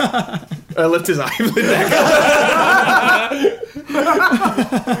it! I lift his eyelid back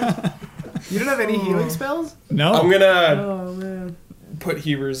up. You don't have any healing spells? No. I'm gonna Oh man. put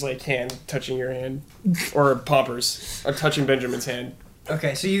Heber's like hand touching your hand, or Pomper's, or touching Benjamin's hand.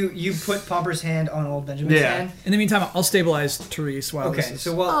 Okay, so you put Pomper's hand on old Benjamin's Yeah. hand. In the meantime, I'll stabilize Therese while this Okay, is...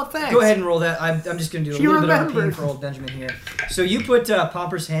 so well, Oh, thanks. go ahead and roll that. I'm just going to do a She little bit of remembered. RPing for old Benjamin here. So you put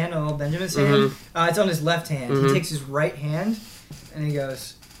Pomper's hand on old Benjamin's hand. It's on his left hand. He takes his right hand, and he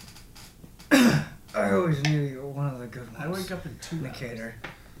goes, I always knew you were one of the good ones, I wake up in 2 hours. Nicator.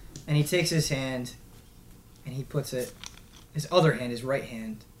 And he takes his hand, and he puts it, his other hand, his right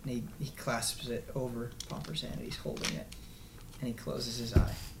hand, and he clasps it over Pomper's hand, and he's holding it. And he closes his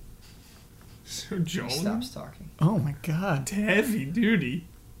eye. So And Joel, he stops talking. Oh my god. heavy duty.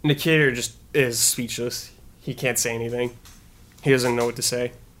 Nicator just is speechless. He can't say anything. He doesn't know what to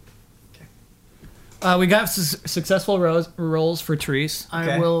say. We got successful rolls for Therese.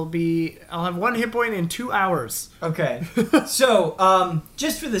 Okay. I'll have 1 hit point in 2 hours. Okay. So,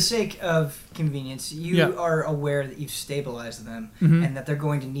 just for the sake of convenience, you Yeah. are aware that you've stabilized them and that they're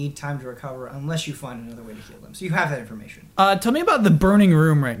going to need time to recover unless you find another way to heal them. So you have that information. Tell me about the burning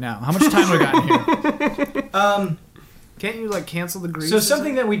room right now. How much time have we got in here? Can't you like cancel the grease? So or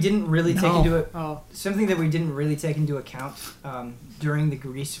something that we didn't really take No. into it. Oh, Something that we didn't really take into account during the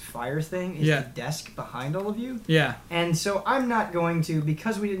grease fire thing is Yeah. the desk behind all of you. Yeah. And so I'm not going to,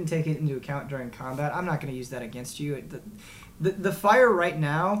 because we didn't take it into account during combat, I'm not going to use that against you. The fire right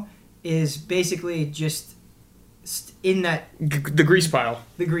now is basically just in that, The grease pile.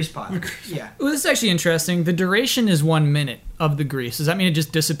 the grease pile. Yeah. Well, this is actually interesting. The duration is 1 minute of the grease. Does that mean it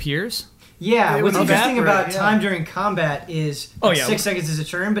just disappears? Yeah, It what's would interesting evaporate, about yeah. time during combat is Oh, yeah. 6 seconds is a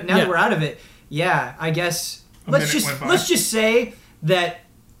turn, but now Yeah. that we're out of it, yeah, I guess A let's minute went by. just say that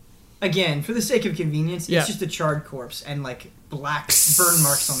again, for the sake of convenience, Yeah. it's just a charred corpse and like black burn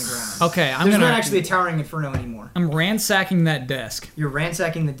marks on the ground. Okay, I'm There's gonna. not actually a towering inferno anymore. I'm ransacking that desk. You're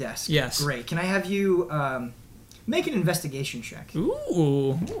ransacking the desk. Yes. Great. Can I have you make an investigation check? Ooh.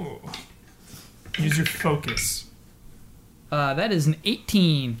 Ooh. Use your focus. That is an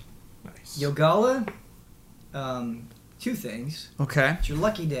 18. Nice. Yogala, 2 things. Okay. It's your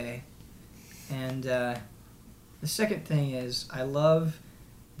lucky day. And the second thing is, I love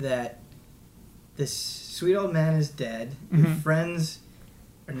that this sweet old man is dead. Your friends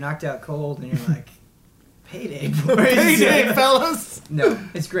are knocked out cold, and you're like, Payday, boys. Payday, fellas. No,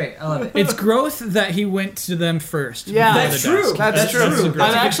 it's great. I love it. It's growth that he went to them first. Yeah, before That's the true. desk. That's true. That's a I'm good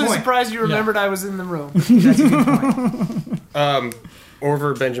actually point. surprised you remembered I was in the room. That's a good point.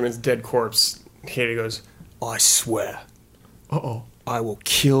 Over Benjamin's dead corpse, Katie goes, I swear. Uh-oh. I will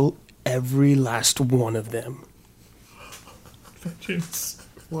kill every last one of them.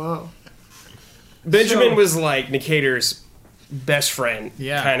 Whoa. Benjamin was like Nicator's best friend,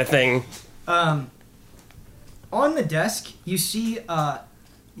 Yeah. kind of thing. On the desk, you see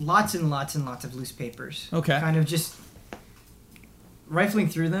lots and lots and lots of loose papers. Okay. Kind of just rifling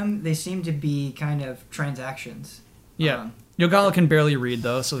through them, they seem to be kind of transactions. Yeah. Yogala can barely read,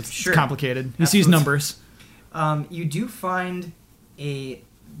 though, so it's Sure. complicated. He sees Absolutely. numbers. You do find a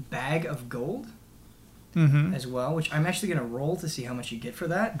bag of gold Mm-hmm. as well, which I'm actually going to roll to see how much you get for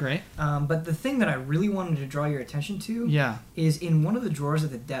that. Great. But the thing that I really wanted to draw your attention to Yeah. is in one of the drawers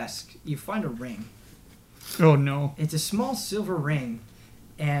of the desk, you find a ring. Oh, no. It's a small silver ring,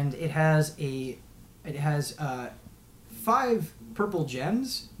 and it has 5 purple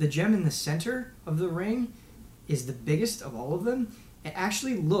gems. The gem in the center of the ring is the biggest of all of them. It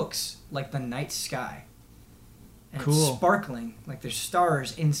actually looks like the night sky. And Cool. it's sparkling, like there's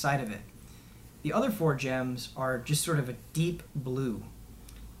stars inside of it. The other 4 gems are just sort of a deep blue.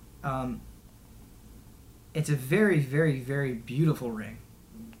 It's a very, very, very beautiful ring.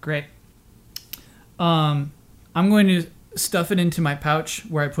 Great. I'm going to stuff it into my pouch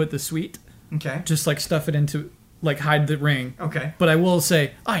where I put the sweet. Okay. Just like stuff it into, like hide the ring. Okay. But I will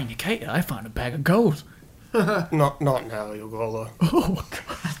say, "Hey, Nikita, I found a bag of gold." Not now, Yogola. Oh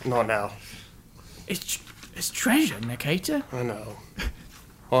God, Not now. it's treasure, Nikita. I know.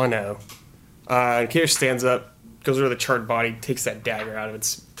 Nicator stands up, goes over to the charred body, takes that dagger out of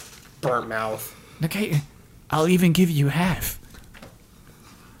its burnt mouth. Nikita, I'll even give you half.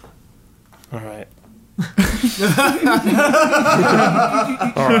 All right.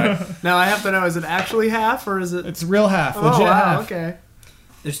 Now I have to know, is it actually half or is it... It's real half. Oh, Legit wow, half. okay.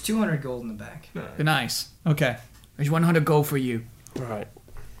 There's 200 gold in the back. Nice. Okay. There's 100 gold for you. All right.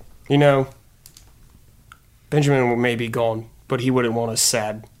 You know, Benjamin may be gone, but he wouldn't want us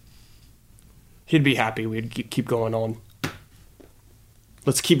sad. He'd be happy we'd keep going on.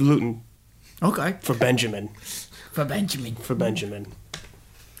 Let's keep looting Okay. for Benjamin. For Benjamin. For Benjamin.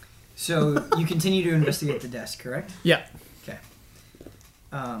 So you continue to investigate the desk, correct? Yeah. Okay.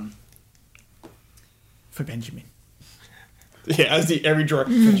 For Benjamin. Yeah, as every drawer.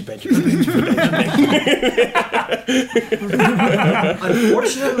 Benjamin.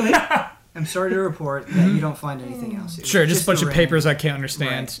 Unfortunately, I'm sorry to report that you don't find anything else. It was Sure, just a bunch the of ring. papers I can't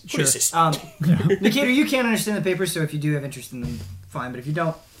understand. Right. Sure. What is this? Nikita, you can't understand the papers, so if you do have interest in them, fine. But if you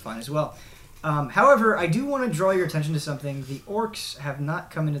don't, fine as well. However, I do want to draw your attention to something. The orcs have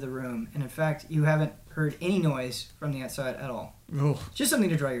not come into the room, and in fact, you haven't heard any noise from the outside at all. Oh, Just something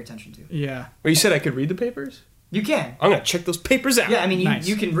to draw your attention to. yeah. Well, you said I could read the papers? You can. I'm going to check those papers out. Yeah, I mean, Nice.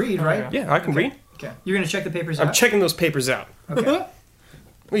 you can read, right? Yeah, I can read. Okay. You're going to check the papers I'm out? checking those papers out. Okay.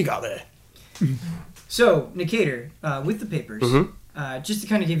 What you got there? So, Nicator, with the papers, Mhm. just to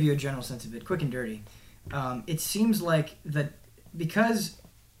kind of give you a general sense of it, quick and dirty, it seems like that because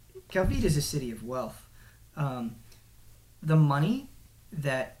Calvita is a city of wealth, the money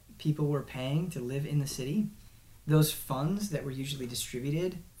that people were paying to live in the city, those funds that were usually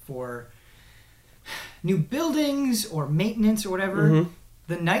distributed for new buildings or maintenance or whatever, Mhm.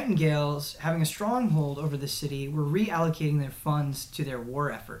 the Nightingales, having a stronghold over the city, were reallocating their funds to their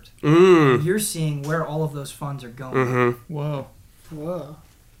war effort. Mm. You're seeing where all of those funds are going. Mm-hmm. Whoa. Whoa.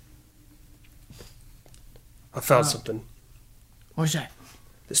 I found something. What's that?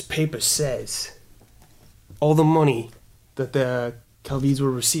 This paper says all the money that the Calvies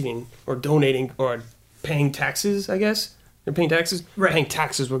were receiving or donating or paying taxes, I guess. They're paying taxes? Right. Paying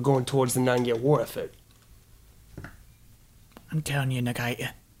taxes were going towards the Nightingale war effort. I'm telling you,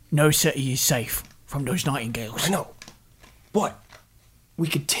 Nikita, no city is safe from those nightingales. I know. But we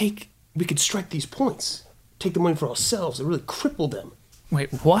could strike these points. Take the money for ourselves and really cripple them.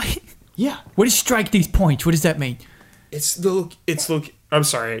 Wait, what? Yeah. What is strike these points? What does that mean? I'm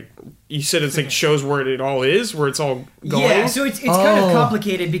sorry. You said it's like shows where it all is, where it's all going. Yeah, so it's kind of Oh.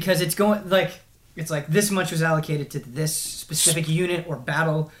 complicated because it's going it's like this much was allocated to this specific unit or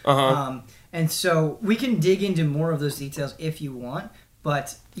battle, and so we can dig into more of those details if you want.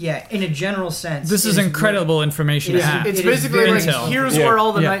 But yeah, in a general sense, This it is incredible information it to is- have. It's It is basically very like, intel. here's Yeah. where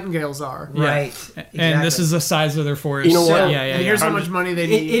all the Yeah. nightingales are. Yeah. Right, And this exactly. is the size of their forest. You know what? Yeah, yeah, And yeah. here's how much money they It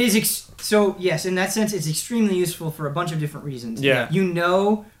need. is so yes, in that sense, it's extremely useful for a bunch of different reasons. Yeah. You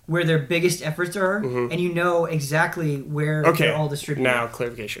know where their biggest efforts are, and you know exactly where Okay. they're all distributed. Now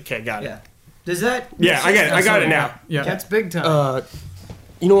clarification. Okay, got it. Yeah. Does that? Yeah, I got it. I got it now. Yeah. That's big time.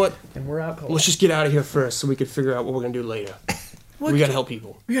 You know what? and we're out cold. Let's just get out of here first so we can figure out what we're gonna do later. We gotta help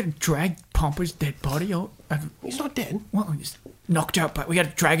people. We gotta drag Pompa's dead body out. He's not dead. Well, he's knocked out, but we gotta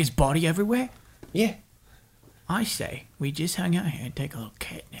drag his body everywhere. Yeah. I say we just hang out here and take a little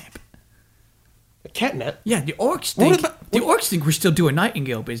cat nap. A catnap? Yeah, the orcs What think about- the orcs think we're still doing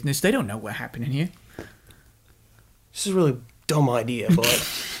Nightingale business. They don't know what's happening here. This is a really dumb idea,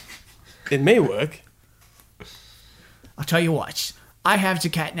 but it may work. I'll tell you what. I have the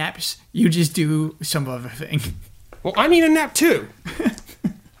cat naps. You just do some other thing. Well, I need a nap too.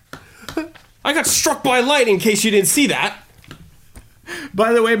 I got struck by lightning, in case you didn't see that.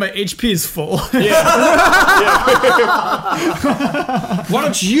 By the way, my HP is full. Why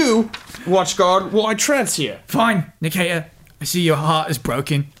don't you watch guard while I trance here? Fine, Nikita. I see your heart is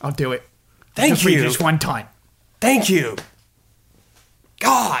broken. I'll do it. Thank Just for you. Just one time. Thank you.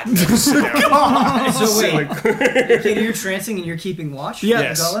 God. So wait, okay, you're trancing and you're keeping watch? Yeah,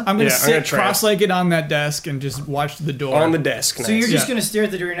 Yes. Gullah? I'm gonna Yeah, I'm sit gonna try it. cross-legged on that desk and just watch the door. On the desk. So you're just Yeah. gonna stare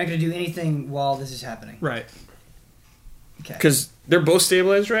at the door. You're not gonna do anything while this is happening. Right. Okay. Because they're both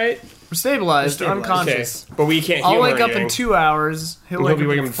stabilized, right? We're stabilized, We're stabilized. unconscious. Okay. But we can't heal I'll him wake or up in anything. 2 hours. He'll wake be up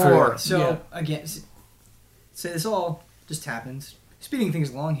waking in up in 4. four. So Yeah. again, say this all just happens. Speeding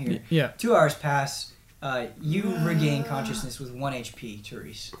things along here. Yeah. 2 hours pass. You regain consciousness with 1 HP,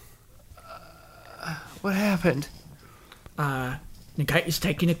 Therese. What happened? Nikita's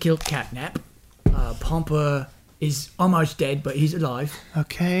taking a killed cat nap. Pompa is almost dead, but he's alive.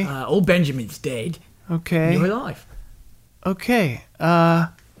 Okay. Old Benjamin's dead. Okay. You're alive. Okay.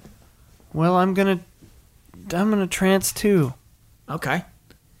 Well, I'm gonna trance too. Okay.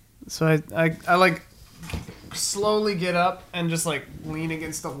 So I like slowly get up and just like lean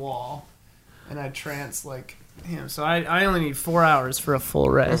against the wall, and I trance like him. So I only need 4 hours for a full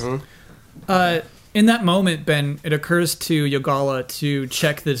rest. In that moment, Ben, it occurs to Yogala to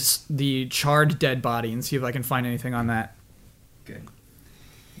check the charred dead body and see if I can find anything on that. Good.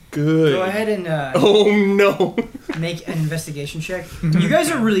 Good. Go ahead and Oh no. make an investigation check. You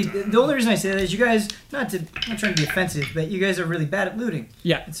guys are really. The only reason I say that is you guys, not trying to be offensive, but you guys are really bad at looting.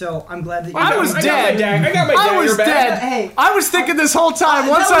 Yeah. And so I'm glad that you I was dead. I got my I dagger was back. dead. Hey. I was thinking this whole time.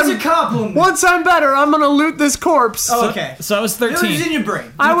 That was a compliment. Once I'm better, I'm gonna loot this corpse. Oh, okay. So I was It was 13. in your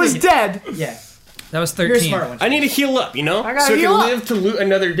brain. I You was think it- dead. Yeah. That was You're a 13. smart one. I need to heal up, you know? I gotta so I heal can up. live to loot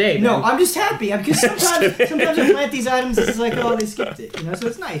another day. No, man. I'm just happy because sometimes I plant these items. It's like, oh, they skipped it, you know. So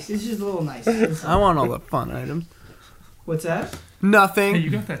it's nice. It's just a little nice. I want all the fun items. What's that? Nothing. Hey, you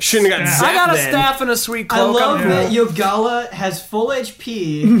got that. Shouldn't have got staff. I got a then. staff and a sweet I cloak. love I'm that cool. Yogala has full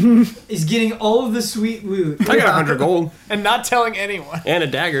HP, is getting all of the sweet loot. I got 100 gold and not telling anyone. and a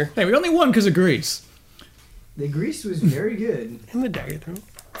dagger. Hey, we only won because of Greece. The grease was very good. And the dagger throw.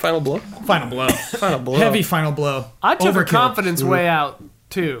 Final blow. Final blow. Final blow. Heavy final blow. I took a Overkill. confidence way out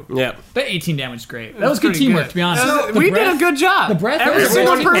too. Yeah. That 18 damage is great. That was good pretty teamwork, good. to be honest. That was- The we breath- did a good job. the breath- Every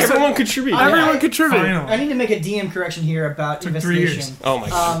single Everyone, person. everyone contributed. Everyone contributed. Final. I need to make a DM correction here about Took 3 investigation. years. Oh my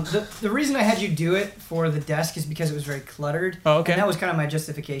god. The reason I had you do it for the desk is because it was very cluttered. Oh, okay. And that was kind of my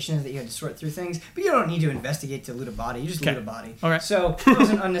justification, is that you had to sort through things. But you don't need to investigate to loot a body. You just Okay. loot a body. Okay. So it was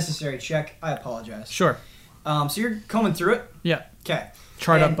an unnecessary check. I apologize. Sure. So you're combing through it. Yeah. Okay.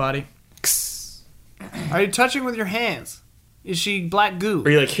 Charred up And- body. Are you touching with your hands? Is she black goo?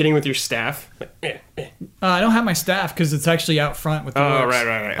 Are you like hitting with your staff? I don't have my staff because it's actually out front with the Oh, orcs.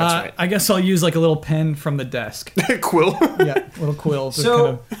 right. That's right. I guess I'll use like a little pen from the desk. Quill. Yeah, little quill. to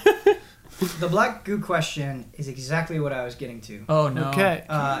So- kind of- The black goo question is exactly what I was getting to. oh no. Okay.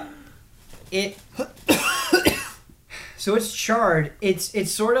 It. So it's charred.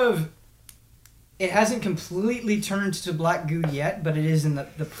 It's sort of. It hasn't completely turned to black goo yet, but it is in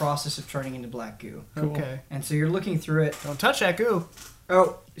the process of turning into black goo. Okay. And so you're looking through it. Don't touch that goo.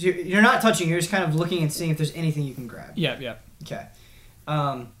 Oh, so you're not touching. You're just kind of looking and seeing if there's anything you can grab. Yeah. Okay.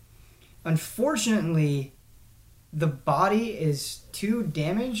 Unfortunately, the body is too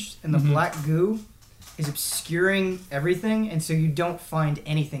damaged, and the black goo is obscuring everything, and so you don't find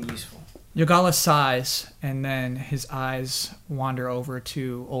anything useful. Yogala sighs, and then his eyes wander over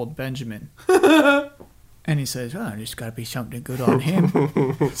to old Benjamin. And he says, oh, there's got to be something good on him.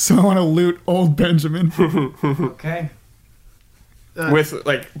 So I want to loot old Benjamin. Okay. With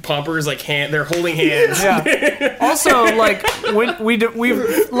like Pomper's like hand, they're holding hands. Yeah. Also, like when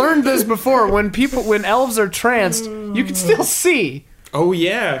we've learned this before, when elves are tranced, you can still see. Oh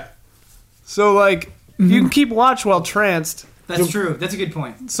yeah. So like you can keep watch while tranced. That's true. That's a good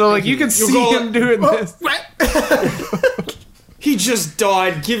point. So like you can see go- him doing this. He just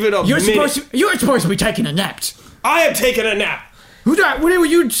died. Give it up. You're supposed to be taking a nap. I am taking a nap. Who's that? What were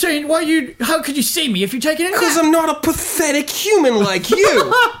you saying? How could you see me if you're taking a Because nap? I'm not a pathetic human like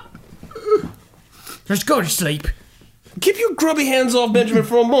you. Just go to sleep. Keep your grubby hands off Benjamin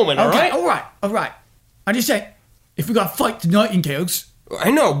for a moment, Okay, all right? all right. I just say, if we got to fight the nightingales, I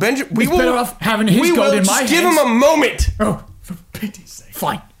know, Benjamin. We it's better will. off having his We gun will in my just give hands. him a moment. Oh, for pity's sake.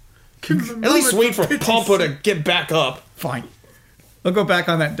 Fine. At least wait for Pompa to get back up. Fine. I'll go back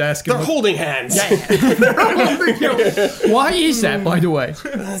on that desk. They're And holding hands. Why is that, by the way?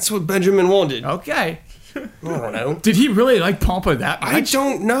 That's what Benjamin wanted. Okay. I don't know. Did he really like Pompa that much? I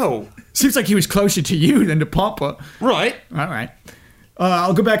don't know. Seems like he was closer to you than to Pompa. Right. All right.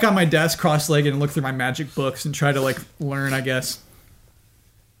 I'll go back on my desk, cross-legged, and look through my magic books and try to learn. I guess.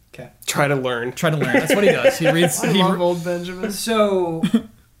 Okay. Try to learn. Try to learn. That's what he does. He reads. I love old Benjamin. So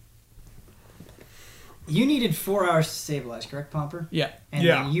you needed 4 hours to stabilize, correct, Pomper? Yeah. And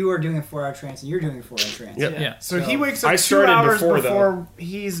Yeah. then you are doing a 4-hour trance, and you're doing a 4-hour trance. Yep. Yeah. So he wakes up I 2 started hours before, before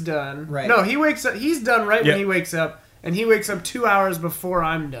he's done. Right. No, he wakes up. He's done right Yep. when he wakes up, and he wakes up 2 hours before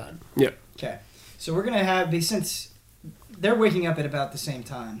I'm done. Yep. Okay. So we're gonna have since they're waking up at about the same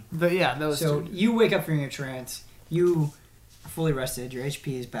time. Those So two. you wake up from your trance. You are fully rested. Your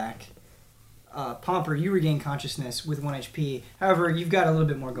HP is back. Pomper, you regain consciousness with 1 HP. However, you've got a little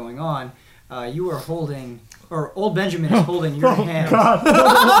bit more going on. You are holding, or old Benjamin is holding your hand,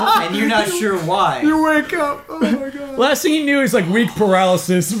 and you're not sure why. wake up. Oh my god. Last thing he knew is weak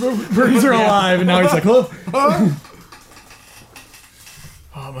paralysis. Birds are alive, and now he's like, oh. Oh,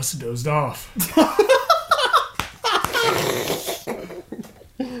 I must have dozed off.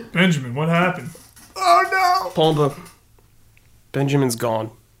 Benjamin, what happened? Oh Pompa. Benjamin's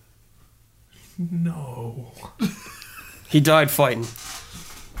gone. No. He died fighting.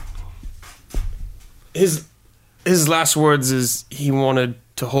 His last words is he wanted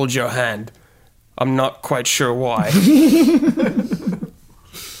to hold your hand. I'm not quite sure why.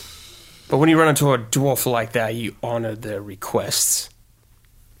 But when you run into a dwarf like that, you honor their requests.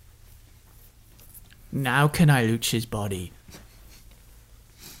 Now can I loot his body?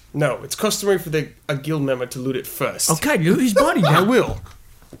 No, it's customary for a guild member to loot it first. Okay, loot his body I now. will.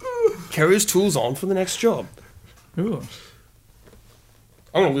 Carry his tools on for the next job. Ooh.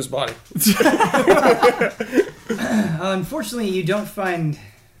 I'm gonna lose body. Unfortunately, you don't find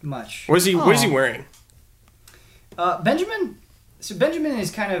much. What is he wearing? Benjamin. So Benjamin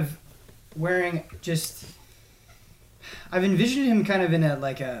is kind of wearing just. I've envisioned him kind of in a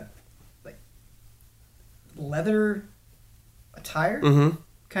leather attire. Mm-hmm.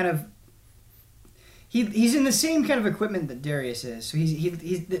 Kind of. He's in the same kind of equipment that Darius is. So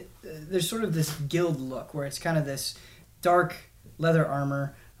he's there's sort of this guild look where it's kind of this dark leather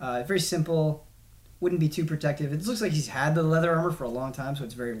armor, very simple, wouldn't be too protective. It looks like he's had the leather armor for a long time, so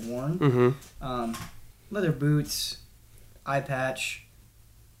it's very worn. Mm-hmm. Leather boots, eye patch.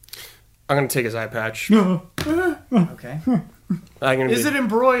 I'm gonna take his eye patch. Okay. Is it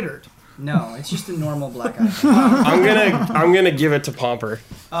embroidered? No, it's just a normal black eye patch. I'm gonna give it to Pomper.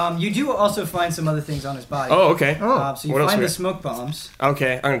 You do also find some other things on his body. Oh, okay. So you What else find we the got? smoke bombs.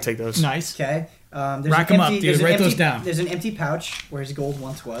 Okay, I'm gonna take those. Nice. Okay. There's Rack an 'em up, empty, dude. there's an Write empty, those down. There's an empty pouch where his gold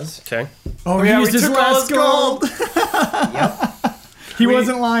once was. Okay. Oh, yeah, he we used his took all last his gold. Yep. He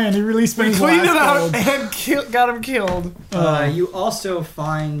wasn't lying. He really spent his Cleaned it last out gold. and got him killed. You also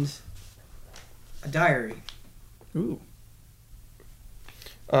find a diary. Ooh.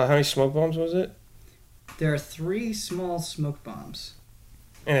 How many smoke bombs was it? There are 3 small smoke bombs.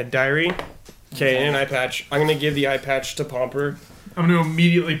 And a diary. Okay, and an eye patch. I'm gonna give the eye patch to Pomper. I'm going to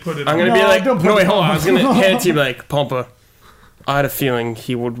immediately put it I'm on. gonna be like, don't put no wait, it hold on. on. I was gonna hand it to you like, Pompa. I had a feeling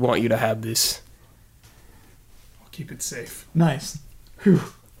he would want you to have this. I'll keep it safe. Nice. I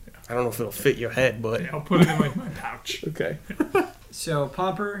don't know if it'll fit your head, but Yeah, I'll put it in my pouch. okay. So,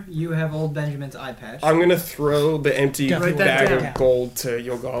 Pomper, you have old Benjamin's eye patch. I'm gonna throw the empty Write that bag down. of gold to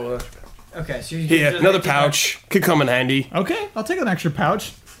Yogala. Okay, so you Here, another pouch. Could come in handy. Okay, I'll take an extra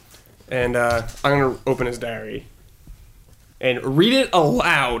pouch. And I'm gonna open his diary. And read it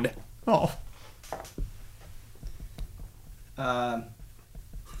aloud. Oh.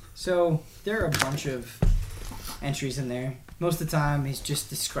 So there are a bunch of entries in there. Most of the time, he's just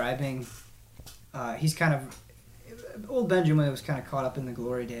describing. He's kind of old Benjamin was kind of caught up in the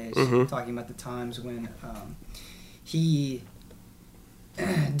glory days, talking about the times when he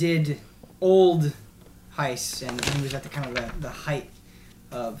did old heists, and he was at the kind of the height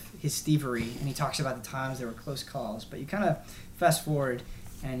of his thievery. And he talks about the times there were close calls. But you kind of fast forward,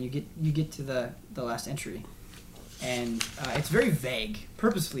 and you get to the last entry. And it's very vague,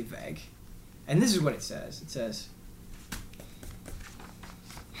 purposefully vague. And this is what it says. It says,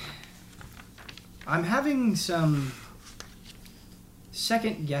 I'm having some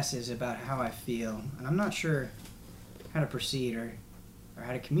second guesses about how I feel, and I'm not sure how to proceed or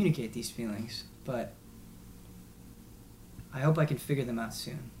how to communicate these feelings, but I hope I can figure them out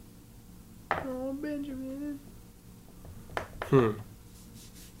soon. Oh, Benjamin.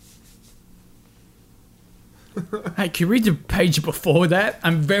 Hey, can you read the page before that?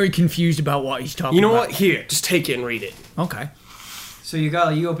 I'm very confused about what he's talking about. You know what? Here, just take it and read it. Okay. So you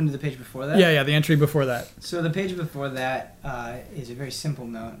opened to the page before that? Yeah, the entry before that. So the page before that is a very simple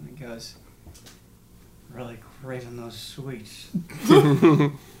note, and it goes, really craving those sweets.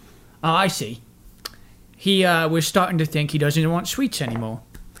 Oh, I see. He was starting to think he doesn't want sweets anymore.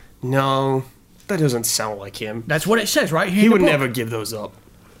 No, that doesn't sound like him. That's what it says right here. He in the would book. never give those up.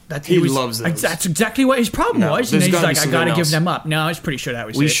 He loves those. That's exactly what his problem No, was. And there's he's gotta be like, I something gotta give else. them up. No, I was pretty sure that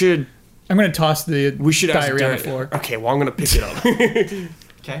was We it. should. I'm gonna toss the We should ask diary on the Darius. floor. Okay, well I'm gonna pick it up.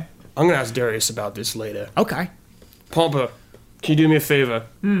 Okay. I'm gonna ask Darius about this later. Okay. Pompa, can you do me a favor?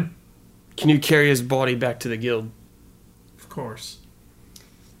 Can you carry his body back to the guild? Of course.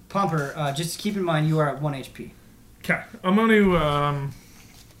 Pomper, just keep in mind you are at 1 HP. Okay, I'm going to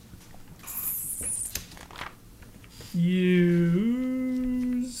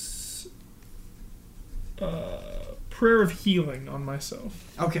use prayer of healing on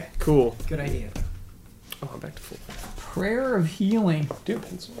myself. Okay, Cool. good idea. Oh, I'm back to full. Prayer of healing. Do a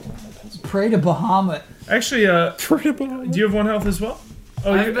pencil. Pray to Bahamut. Actually, do you have 1 health as well?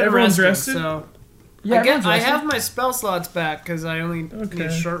 Oh, I've been everyone's rested, rested? so Yeah, I have my spell slots back because I only need Okay.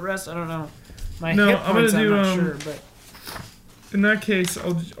 a short rest. I don't know. My No, hit I'm gonna points, do, I'm not sure, but In that case,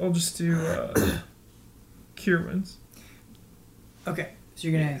 I'll just do cure wounds. Okay, so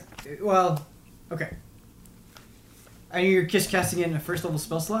you're gonna. Well, okay. And you're just casting it in a first level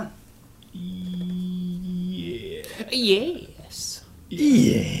spell slot? Yeah. Yes.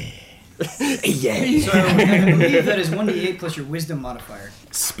 Yeah. Yeah. So I believe that is 1d8 plus your wisdom modifier.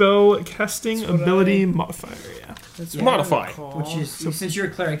 Spell casting That's what ability modifier, yeah. that's Yeah. what I Modify. recall. Which is, since you're a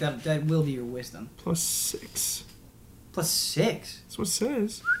cleric, that will be your wisdom. +6. Plus 6. That's what it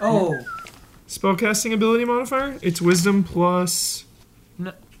says. Oh. Spellcasting ability modifier? It's wisdom plus...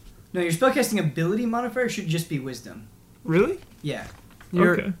 No, your spellcasting ability modifier should just be wisdom. Really? Yeah.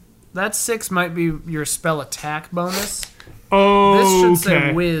 Okay. That 6 might be your spell attack bonus. Oh, This should okay.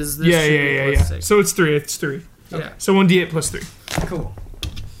 say whiz. This Yeah, should yeah, be yeah, plus yeah. 6. So it's 3. It's 3. Yeah. So 1d8 plus 3. Cool.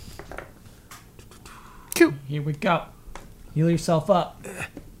 Cool. Here we go. Heal yourself up.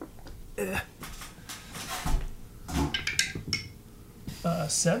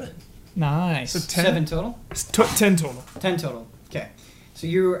 7. Nice. So 10. 7 total? It's 10 total. 10 total. Okay. So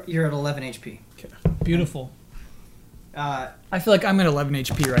you're at 11 HP. Beautiful. Uh, I feel like I'm at 11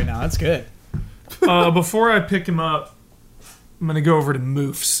 HP right now. That's good. Before I pick him up, I'm going to go over to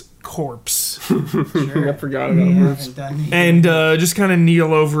Moof's corpse sure. I forgot We about that. haven't done and just kind of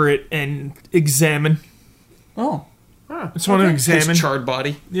kneel over it and examine. Oh. I just want to examine. His charred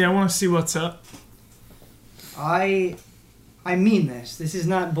body. Yeah, I want to see what's up. I mean this. This is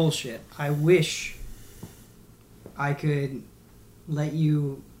not bullshit. I wish I could let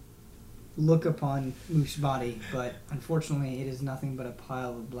you look upon Moof's body, but unfortunately it is nothing but a pile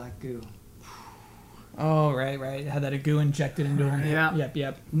of black goo. Oh, right. Had that goo injected into him. Yeah.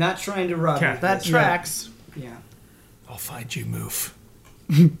 Yep. Not trying to rob Okay. you. That tracks. Yeah. I'll find you, Moof.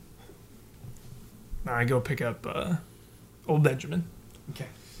 Now I go pick up old Benjamin. Okay.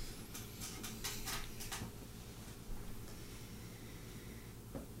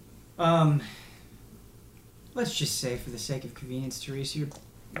 Let's just say, for the sake of convenience, Therese, you're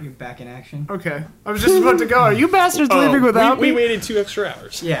back in action. Okay. I was just about to go. Are you bastards leaving without we me? waited 2 extra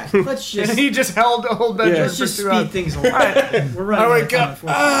hours. Yeah. Let's just And he just held old Benjamin let's for just 2 speed hours. things along. We're running I out of wake time, up.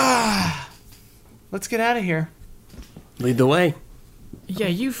 unfortunately. Let's get out of here. Lead the way. Yeah,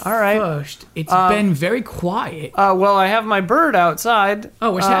 you All right. first. It's been very quiet. Well, I have my bird outside.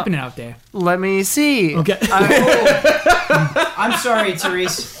 Oh, what's happening out there? Let me see. Okay. I'm sorry,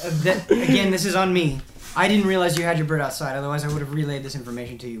 Therese. Again, this is on me. I didn't realize you had your bird outside. Otherwise, I would have relayed this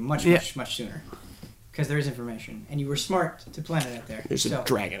information to you much sooner. Because there is information, and you were smart to plant it out there. There's a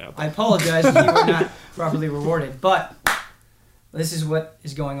dragon out I there. apologize if you were not properly rewarded, but this is what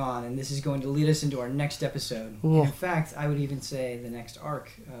is going on, and this is going to lead us into our next episode. And in fact, I would even say the next arc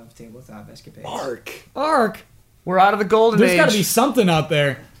of Tabletop Escapades. Ark. We're out of the golden There's age. got to be something out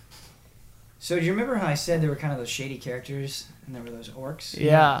there. So do you remember how I said there were kind of those shady characters, and there were those orcs?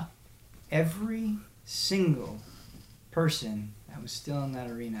 Yeah. Every single person that was still in that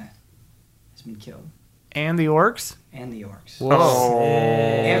arena has been killed. And the orcs? And the orcs. Whoa.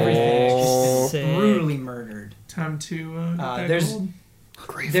 Everything has just Sick. been brutally murdered. Time to get that there's- gold.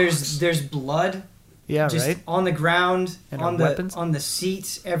 There's blood Yeah, just right. on the ground, And on our the weapons? on the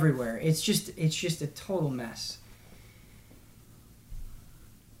seats, everywhere. It's just a total mess.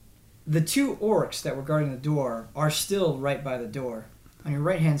 The 2 orcs that were guarding the door are still right by the door. On your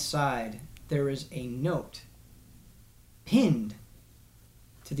right-hand side, there is a note pinned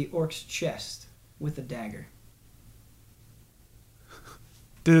to the orc's chest with a dagger.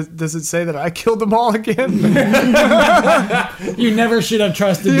 Does it say that I killed them all again? You never should have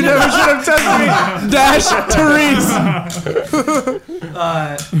trusted me. Never should have tested me. Dash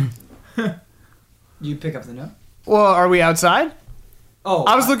Therese. You pick up the note. Well, are we outside? Oh,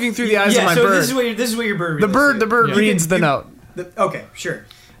 I was looking through the eyes of my so bird. this is what your bird reads. The bird You reads the you- note. Okay, sure.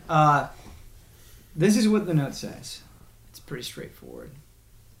 This is what the note says. It's pretty straightforward.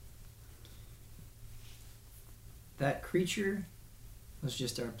 That creature was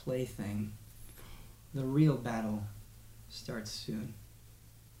just our plaything. The real battle starts soon.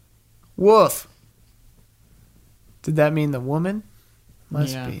 Woof. Did that mean the woman?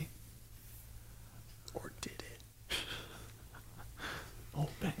 Must Yeah. be. Or did it? Old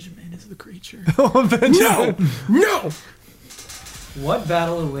Benjamin is the creature. No! No! What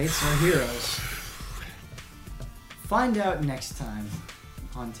battle awaits our heroes? Find out next time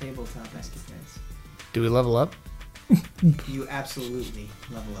on Tabletop Escapades. Do we level up? You absolutely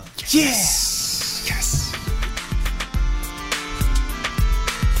level up. Yes!